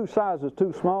least 2 sizes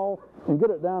too small, and get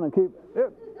it down and keep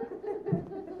it.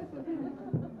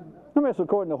 I mean, it's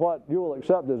according to what you will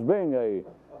accept as being a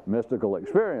mystical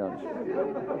experience.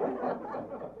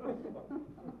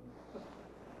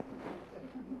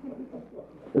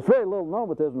 It's very little known,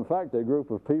 but there's in fact a group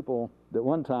of people that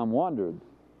one time wandered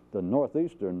the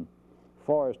northeastern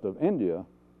forest of India,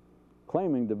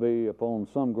 claiming to be upon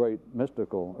some great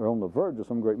mystical, or on the verge of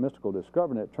some great mystical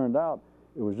discovery, and it turned out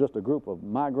it was just a group of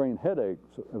migraine headaches.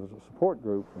 It was a support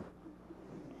group.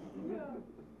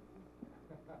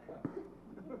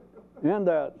 And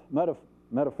that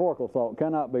metaphorical thought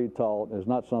cannot be taught, is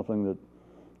not something that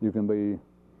you can be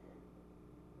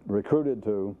recruited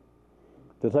to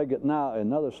take it now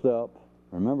another step.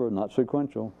 Remember, not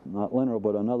sequential, not linear,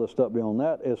 but another step beyond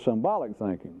that is symbolic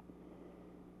thinking.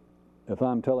 If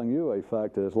I'm telling you a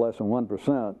fact that is less than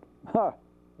 1% of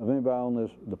anybody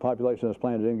on the population of this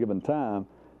planet at any given time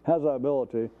has the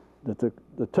ability that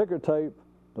the ticker tape,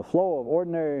 the flow of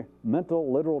ordinary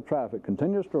mental, literal traffic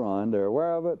continues to run, they're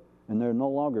aware of it, and they're no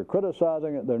longer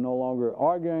criticizing it, they're no longer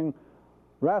arguing,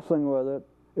 wrestling with it.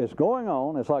 It's going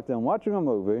on. It's like them watching a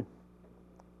movie,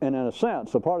 and in a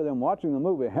sense, the part of them watching the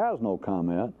movie has no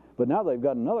comment, but now they've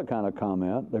got another kind of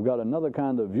comment. They've got another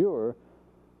kind of viewer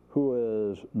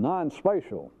who is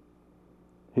non-spatial.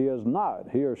 He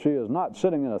or she is not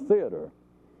sitting in a theater.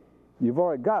 You've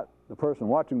already got the person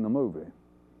watching the movie.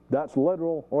 That's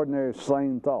literal, ordinary,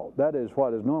 sane thought. That is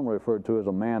what is normally referred to as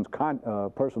a man's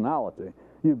personality.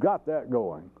 You've got that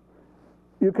going.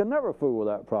 You can never fool with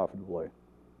that profitably.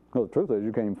 Well, the truth is,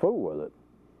 you can't fool with it.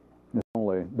 It's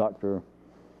only Dr.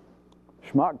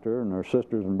 Schmachter and her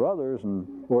sisters and brothers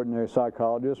and ordinary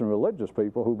psychologists and religious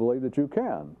people who believe that you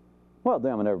can. Well,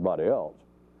 them and everybody else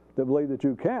that believe that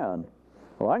you can.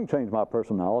 Well, I can change my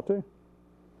personality.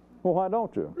 Well, why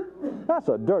don't you? That's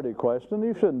a dirty question.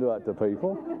 You shouldn't do that to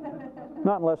people.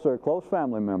 Not unless they're close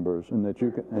family members and that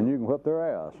you can whip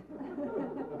their ass.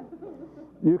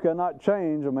 You cannot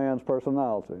change a man's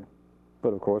personality. But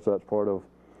of course, that's part of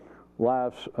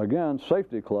life's, again,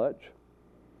 safety clutch,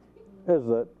 is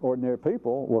that ordinary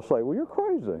people will say, well, you're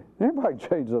crazy. Anybody can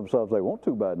change themselves if they want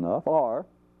to bad enough, or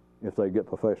if they get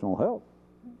professional help.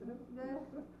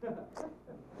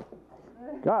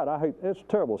 God, I hate, it's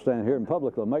terrible standing here in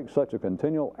public to make such a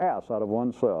continual ass out of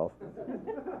oneself,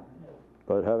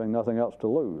 but having nothing else to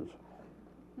lose.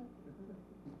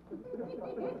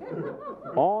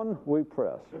 On we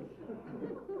press.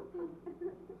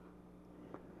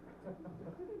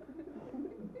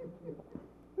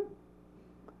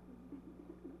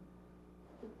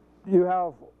 You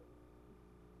have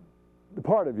the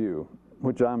part of you,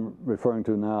 which I'm referring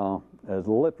to now as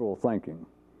literal thinking.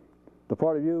 the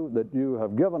part of you that you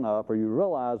have given up, or you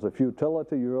realize the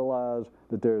futility, you realize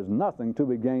that there is nothing to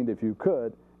be gained if you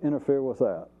could interfere with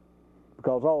that.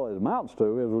 Because all it amounts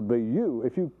to is would be you,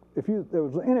 if there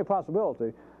was any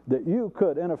possibility that you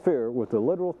could interfere with the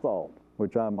literal thought,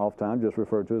 which I'm oftentimes just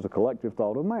referred to as a collective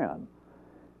thought of man.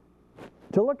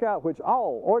 To look out, which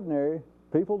all ordinary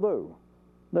people do.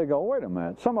 They go, wait a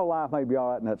minute, some of life may be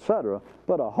all right and etc.,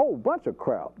 but a whole bunch of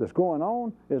crap that's going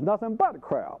on is nothing but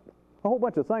crap. A whole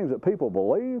bunch of things that people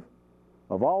believe,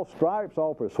 of all stripes,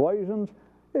 all persuasions,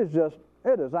 it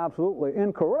is absolutely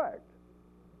incorrect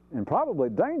and probably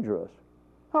dangerous.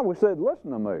 I wish they'd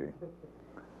listen to me.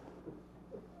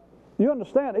 You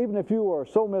understand, even if you were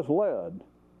so misled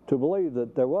to believe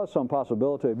that there was some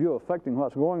possibility of you affecting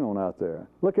what's going on out there,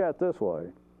 look at it this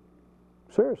way.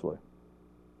 Seriously.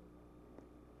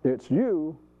 It's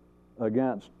you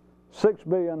against 6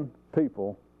 billion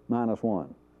people minus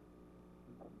one.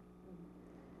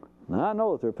 Now, I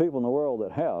know that there are people in the world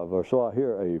that have, or so I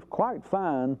hear, a quite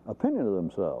fine opinion of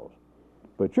themselves,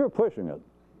 but you're pushing it.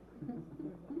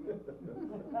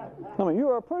 I mean, you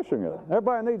are pushing it.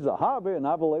 Everybody needs a hobby, and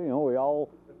I believe, we all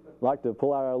like to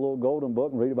pull out our little golden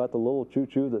book and read about the little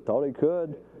choo-choo that thought he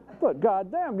could. But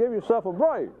goddamn, give yourself a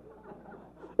break.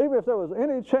 Even if there was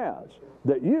any chance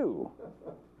that you,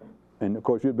 and of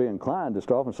course you'd be inclined to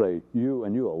start off and say, you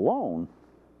and you alone,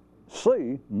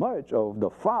 see much of the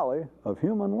folly of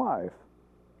human life.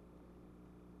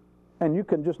 And you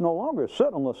can just no longer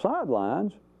sit on the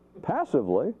sidelines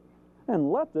passively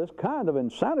and let this kind of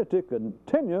insanity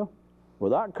continue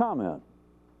without comment.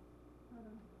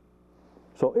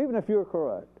 So even if you're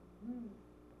correct,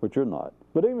 which you're not,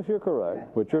 but even if you're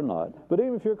correct, which you're not, but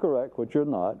even if you're correct, which you're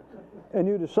not, and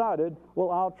you decided, well,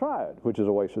 I'll try it, which is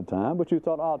a waste of time, but you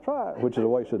thought, I'll try it, which is a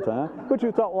waste of time, but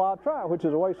you thought, well, I'll try it, which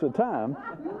is a waste of time.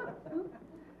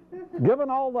 Given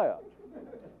all that,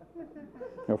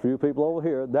 now for you people over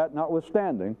here, that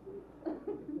notwithstanding,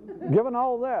 given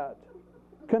all that,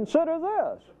 consider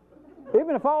this.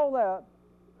 Even if all that,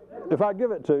 if I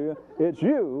give it to you, it's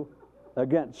you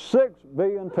against 6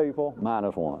 billion people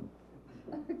minus one.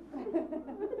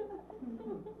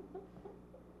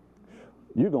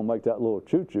 You're going to make that little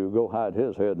choo-choo go hide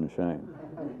his head in shame.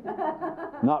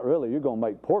 Not really. You're going to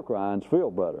make pork rinds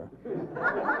feel better.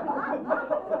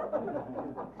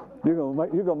 You're going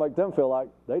to make them feel like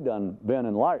they done been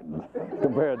enlightened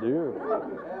compared to you.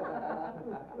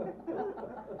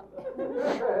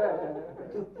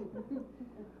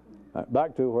 Right,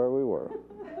 back to where we were.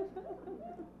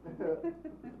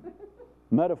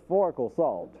 Metaphorical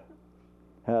thought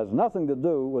has nothing to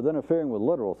do with interfering with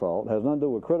literal thought, has nothing to do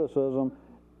with criticism.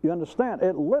 You understand,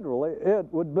 it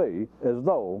would be as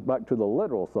though, back to the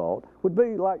literal thought, would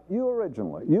be like you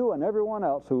originally, you and everyone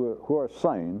else who are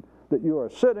sane, that you are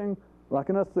sitting like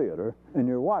in a theater and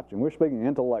you're watching. We're speaking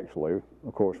intellectually,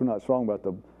 of course, we're not talking about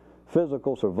the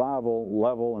physical survival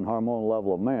level and hormonal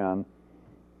level of man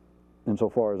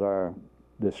insofar as our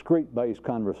discrete-based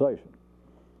conversation.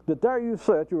 That there you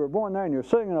sit, you were born there and you're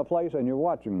sitting in a place and you're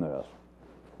watching this,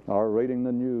 or reading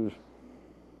the news,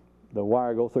 the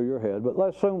wire go through your head, but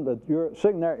let's assume that you're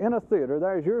sitting there in a theater,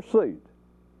 there's your seat.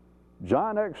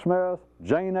 John X. Smith,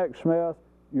 Jane X. Smith,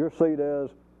 your seat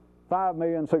is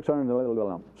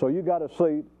 5,600,000. So you got a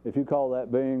seat, if you call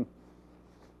that being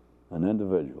an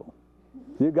individual.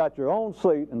 You got your own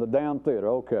seat in the damn theater,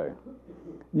 okay.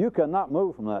 You cannot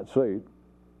move from that seat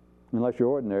unless you're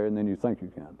ordinary, and then you think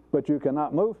you can. But you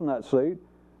cannot move from that seat.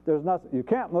 There's nothing, you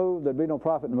can't move, there'd be no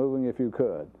profit in moving if you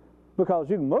could. Because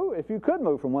you can move, if you could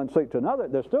move from one seat to another,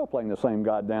 they're still playing the same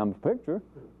goddamn picture.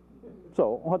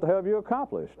 So what the hell have you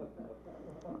accomplished?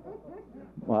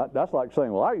 Well, that's like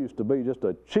saying, well, I used to be just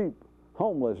a cheap,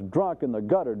 homeless, drunk in the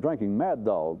gutter drinking Mad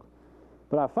Dog.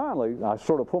 But I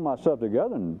sort of pulled myself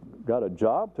together and got a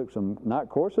job, took some night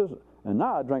courses, and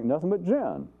now I drink nothing but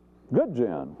gin. Good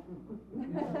gin.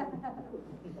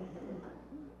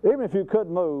 Even if you could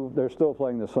move, they're still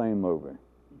playing the same movie.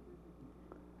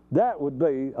 That would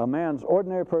be a man's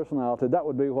ordinary personality. That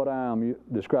would be what I am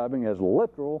describing as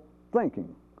literal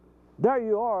thinking. There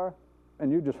you are,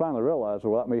 and you just finally realize,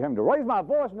 without me having to raise my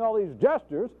voice and all these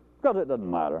gestures, because it doesn't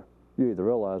matter. You either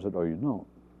realize it or you don't.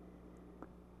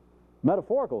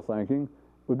 Metaphorical thinking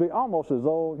would be almost as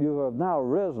though you have now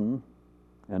risen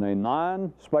in a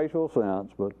non-spatial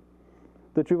sense, but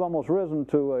that you've almost risen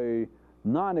to a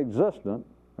non-existent,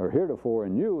 or heretofore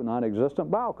in you,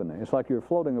 non-existent balcony. It's like you're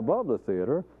floating above the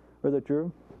theater, or that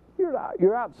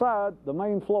you're outside the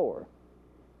main floor.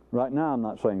 Right now, I'm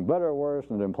not saying better or worse,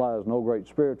 and it implies no great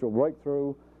spiritual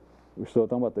breakthrough. We're still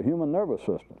talking about the human nervous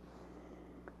system.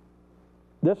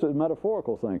 This is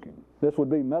metaphorical thinking. This would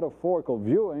be metaphorical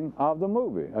viewing of the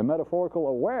movie, a metaphorical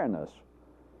awareness.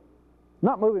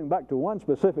 Not moving back to one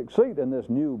specific seat in this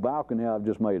new balcony I've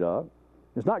just made up.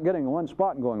 It's not getting in one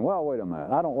spot and going, well, wait a minute,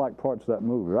 I don't like parts of that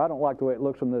movie, or I don't like the way it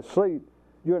looks from this seat.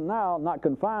 You're now not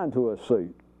confined to a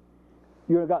seat.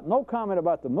 You've got no comment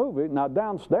about the movie. Now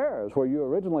downstairs where you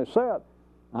originally sat,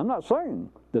 I'm not saying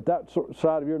that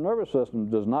side of your nervous system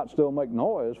does not still make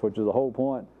noise, which is the whole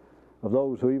point of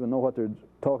those who even know what they're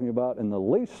talking about in the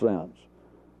least sense,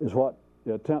 is what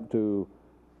the attempt to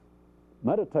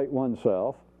meditate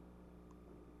oneself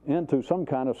into some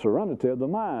kind of serenity of the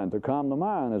mind, to calm the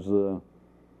mind, as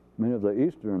many of the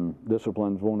Eastern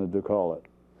disciplines wanted to call it.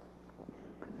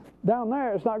 Down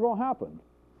there, it's not going to happen.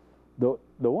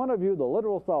 The one of you, the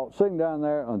literal thought, sitting down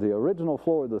there on the original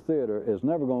floor of the theater is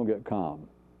never going to get calm.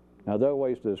 Now, there are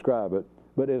ways to describe it,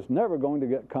 but it's never going to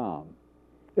get calm.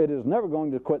 It is never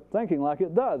going to quit thinking like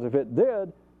it does. If it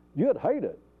did, you'd hate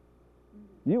it.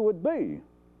 You would be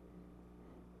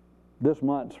this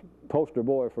month's poster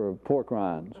boy for pork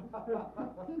rinds.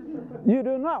 You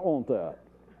do not want that.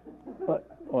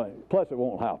 Plus, it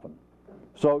won't happen.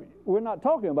 So we're not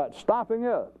talking about stopping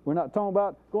it. We're not talking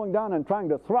about going down and trying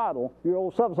to throttle your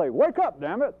old self and say, wake up,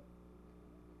 damn it.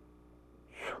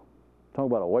 Talk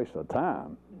about a waste of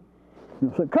time.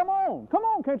 You say, come on,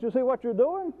 can't you see what you're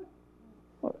doing?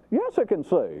 Well, yes, it can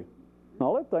see.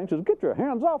 All it thinks is, get your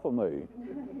hands off of me.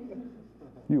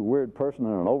 You weird person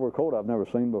in an overcoat I've never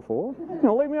seen before.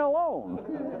 Leave me alone.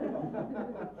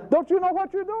 Don't you know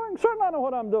what you're doing? Certainly I know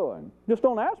what I'm doing. Just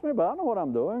don't ask me, but I know what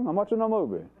I'm doing. I'm watching a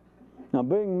movie. Now,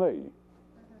 being me,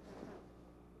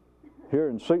 here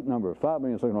in seat number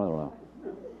 5,600,000.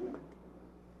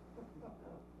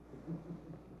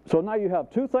 So now you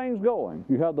have two things going.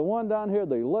 You have the one down here,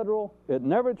 the literal. It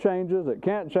never changes. It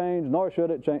can't change, nor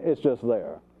should it change. It's just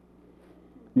there.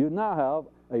 You now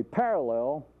have a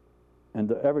parallel, and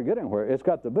to ever get anywhere, it's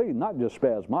got to be not just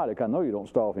spasmodic. I know you don't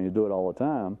stop and you do it all the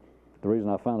time. The reason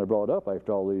I finally brought it up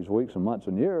after all these weeks and months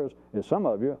and years is some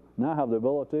of you now have the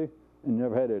ability, and you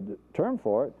never had a term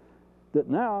for it, that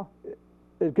now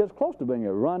it gets close to being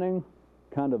a running,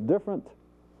 kind of different,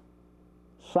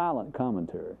 silent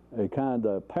commentary, a kind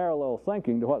of parallel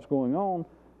thinking to what's going on,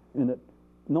 and that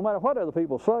no matter what other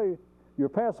people say, you're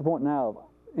past the point now of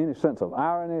any sense of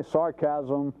irony,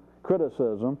 sarcasm,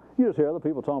 criticism. You just hear other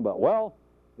people talking about, well,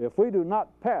 if we do not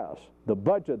pass the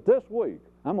budget this week,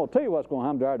 I'm going to tell you what's going to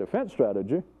happen to our defense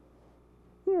strategy.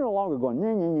 You're no longer going,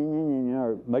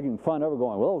 or making fun of it,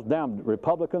 going, well, those damn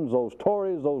Republicans, those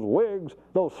Tories, those Whigs,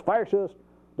 those fascists,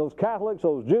 those Catholics,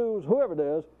 those Jews, whoever it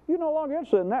is, you're no longer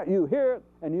interested in that. You hear it,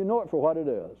 and you know it for what it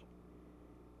is.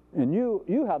 And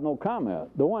you have no comment.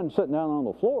 The one sitting down on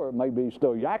the floor may be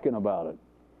still yakking about it.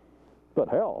 But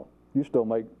hell, you still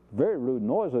make very rude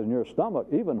noises in your stomach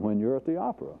even when you're at the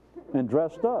opera and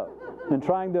dressed up and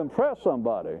trying to impress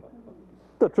somebody.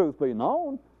 The truth be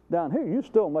known, down here you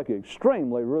still make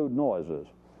extremely rude noises.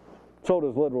 So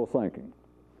does literal thinking.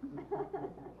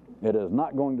 It is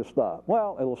not going to stop.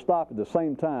 Well, it'll stop at the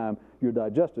same time your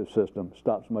digestive system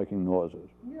stops making noises.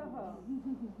 Yeah.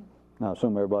 Now, I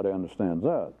assume everybody understands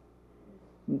that.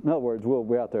 In other words, we'll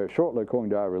be out there shortly,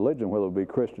 according to our religion, whether it be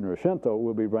Christian or Shinto,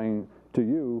 we'll be bringing to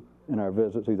you in our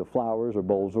visits either flowers or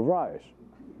bowls of rice.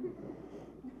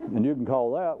 And you can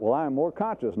call that, well, I am more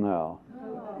conscious now.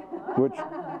 Which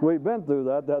we've been through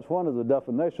that. That's one of the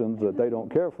definitions that they don't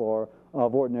care for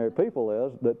of ordinary people,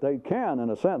 is that they can, in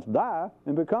a sense, die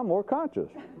and become more conscious.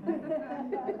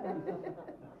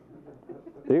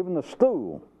 Even the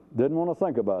stool didn't want to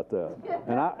think about that.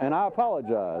 And I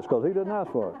apologize, because he didn't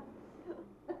ask for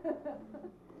it.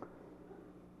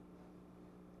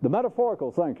 The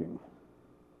metaphorical thinking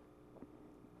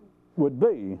would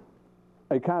be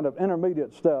a kind of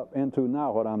intermediate step into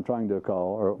now what I'm trying to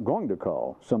call, or going to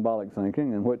call, symbolic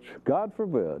thinking, in which, God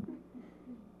forbid,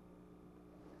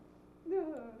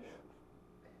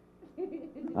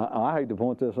 I hate to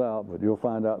point this out, but you'll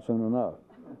find out soon enough.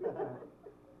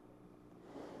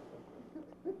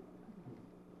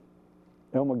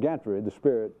 Elmer Gantry, the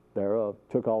spirit thereof,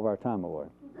 took all of our time away.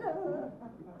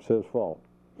 It's his fault.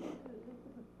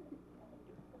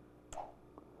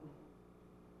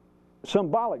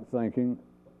 Symbolic thinking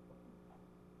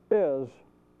is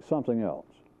something else.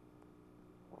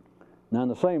 Now, in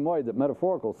the same way that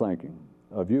metaphorical thinking,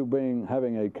 of you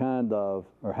having a kind of,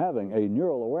 or having a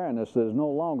neural awareness that is no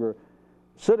longer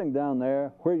sitting down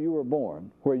there where you were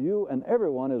born, where you and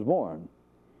everyone is born.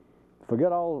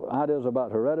 Forget all ideas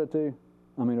about heredity,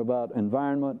 about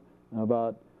environment,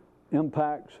 about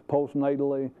impacts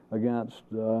postnatally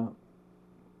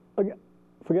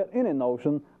forget any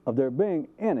notion of there being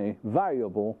any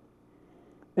valuable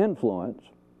influence,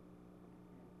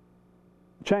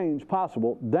 change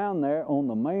possible down there on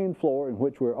the main floor in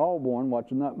which we're all born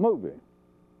watching that movie.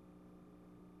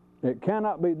 It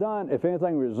cannot be done. If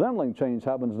anything resembling change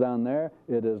happens down there,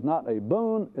 it is not a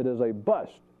boon, it is a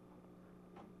bust.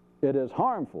 It is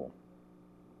harmful.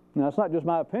 Now, it's not just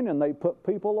my opinion. They put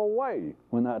people away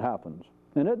when that happens.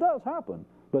 And it does happen,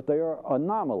 but they are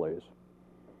anomalies.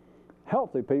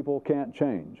 Healthy people can't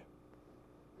change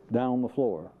down on the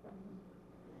floor,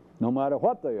 no matter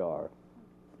what they are.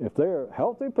 If they're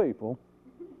healthy people,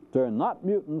 they're not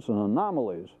mutants and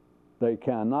anomalies. They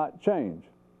cannot change.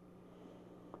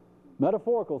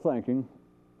 Metaphorical thinking,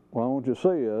 what I want you to see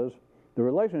is the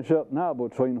relationship now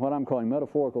between what I'm calling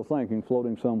metaphorical thinking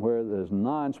floating somewhere that is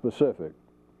non-specific.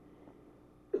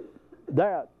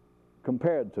 That,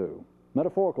 compared to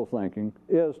metaphorical thinking,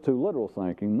 is to literal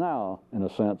thinking now, in a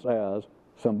sense, as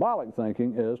symbolic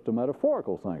thinking is to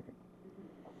metaphorical thinking.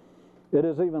 It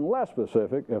is even less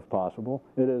specific, if possible.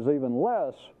 It is even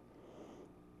less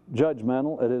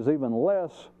judgmental. It is even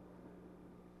less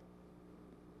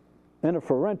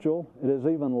inferential. It is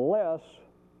even less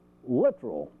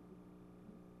literal,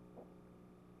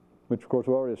 which, of course,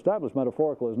 we already established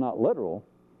metaphorical is not literal,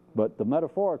 but the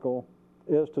metaphorical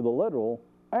is to the literal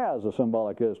as the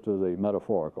symbolic is to the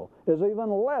metaphorical, is even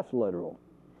less literal,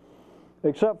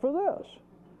 except for this.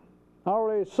 I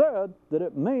already said that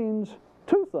it means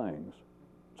two things.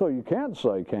 So you can't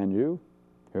say, can you?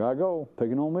 Here I go,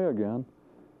 picking on me again.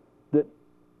 That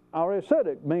I already said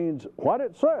it means what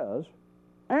it says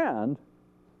and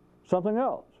something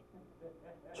else.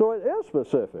 So it is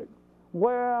specific.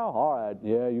 Well, all right,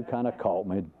 yeah, you kind of caught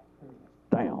me.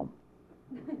 Damn.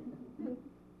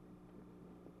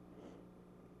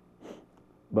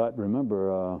 But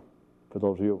remember, for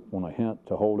those of you who want a hint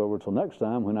to hold over till next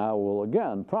time, when I will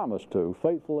again promise to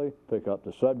faithfully pick up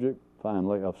the subject,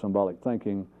 finally, of symbolic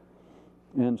thinking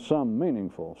in some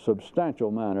meaningful,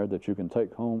 substantial manner that you can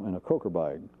take home in a croaker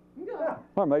bag.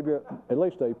 Or maybe at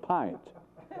least a pint.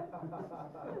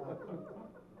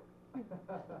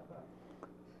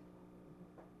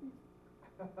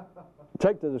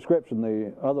 Take the description,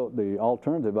 the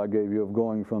alternative I gave you of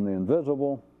going from the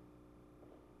invisible,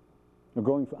 or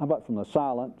going, how about from the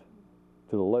silent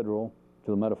to the literal,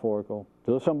 to the metaphorical,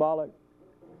 to the symbolic,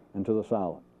 and to the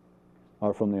silent.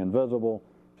 Or from the invisible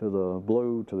to the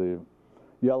blue, to the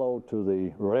yellow, to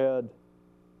the red,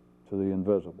 to the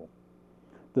invisible.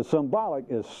 The symbolic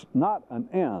is not an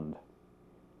end.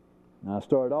 Now, I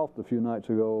started off a few nights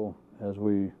ago as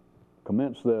we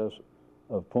commenced this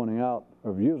of pointing out,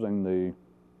 of using the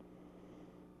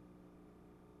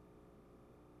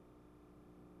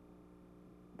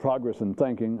progress in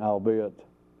thinking, albeit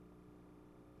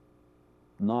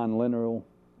non-linear,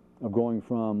 of going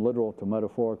from literal to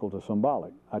metaphorical to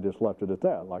symbolic. I just left it at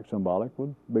that, like symbolic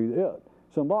would be it.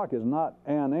 Symbolic is not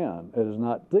an end. It is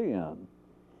not the end.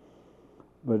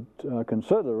 But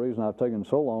consider the reason I've taken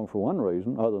so long for one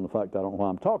reason, other than the fact I don't know what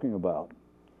I'm talking about.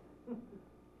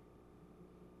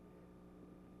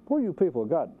 Boy, you people have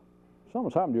got,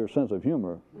 something's happened to your sense of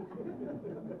humor.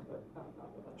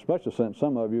 Especially since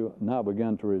some of you now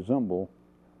begin to resemble.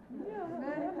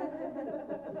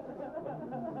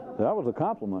 That was a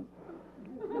compliment.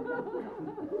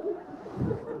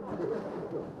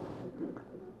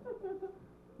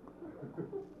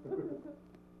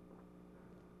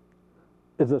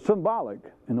 It's a symbolic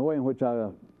in the way in which I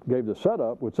gave the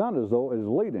setup, which sounded as though it is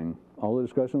leading all the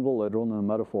discussion of the literal and the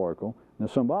metaphorical. And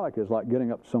the symbolic is like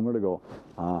getting up somewhere to go,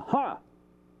 aha!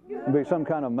 It'd be some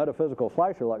kind of metaphysical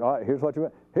flasher, like, all right, here's what you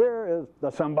want. Here is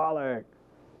the symbolic.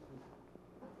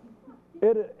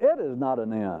 It is not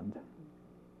an end.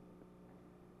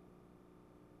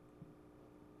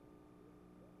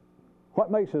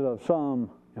 What makes it of some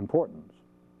importance,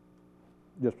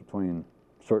 just between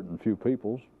certain few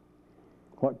peoples,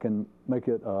 what can make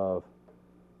it of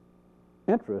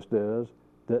interest is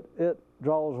that it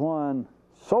draws one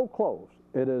so close.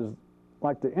 It is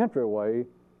like the entryway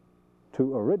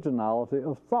to originality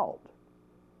of thought,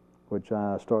 which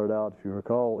I started out, if you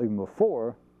recall, even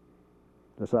before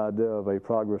this idea of a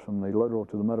progress from the literal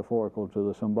to the metaphorical to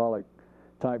the symbolic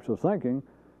types of thinking.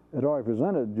 It already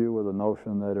presented you with a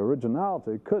notion that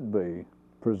originality could be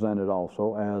presented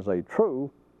also as a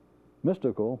true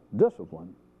mystical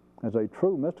discipline, as a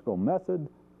true mystical method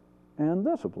and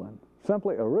discipline.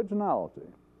 Simply originality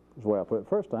is the way I put it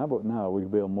first time, but now we can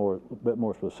be a bit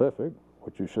more specific,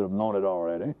 which you should have known it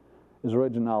already, is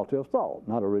originality of thought,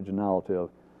 not originality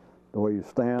of the way you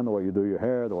stand, the way you do your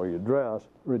hair, the way you dress,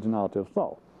 originality of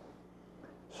thought.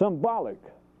 Symbolic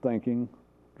thinking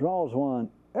draws one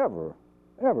ever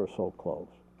so close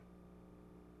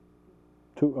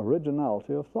to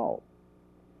originality of thought.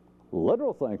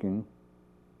 Literal thinking,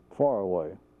 far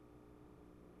away.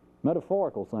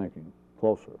 Metaphorical thinking,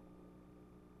 closer.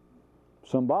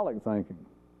 Symbolic thinking,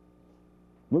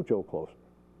 mucho closer.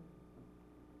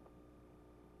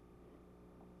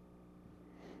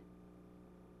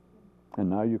 And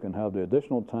now you can have the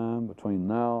additional time between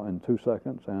now and 2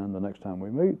 seconds and the next time we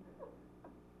meet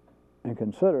and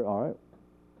consider, all right,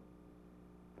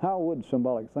 how would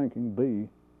symbolic thinking be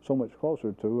so much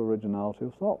closer to originality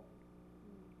of thought?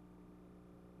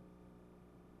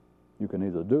 You can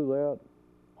either do that,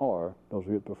 or those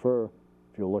of you that prefer,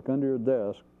 if you'll look under your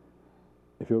desk,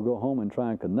 if you'll go home and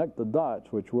try and connect the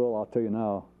dots, which will, I'll tell you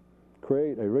now,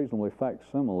 create a reasonably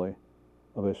facsimile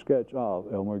of a sketch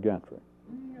of Elmer Gantry.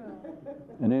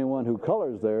 And anyone who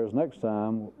colors theirs next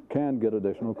time can get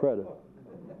additional credit.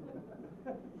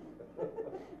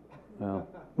 Now,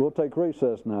 we'll take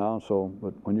recess now,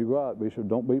 but when you go out, be sure,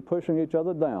 don't be pushing each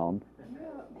other down.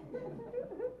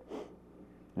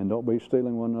 And don't be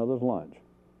stealing one another's lunch.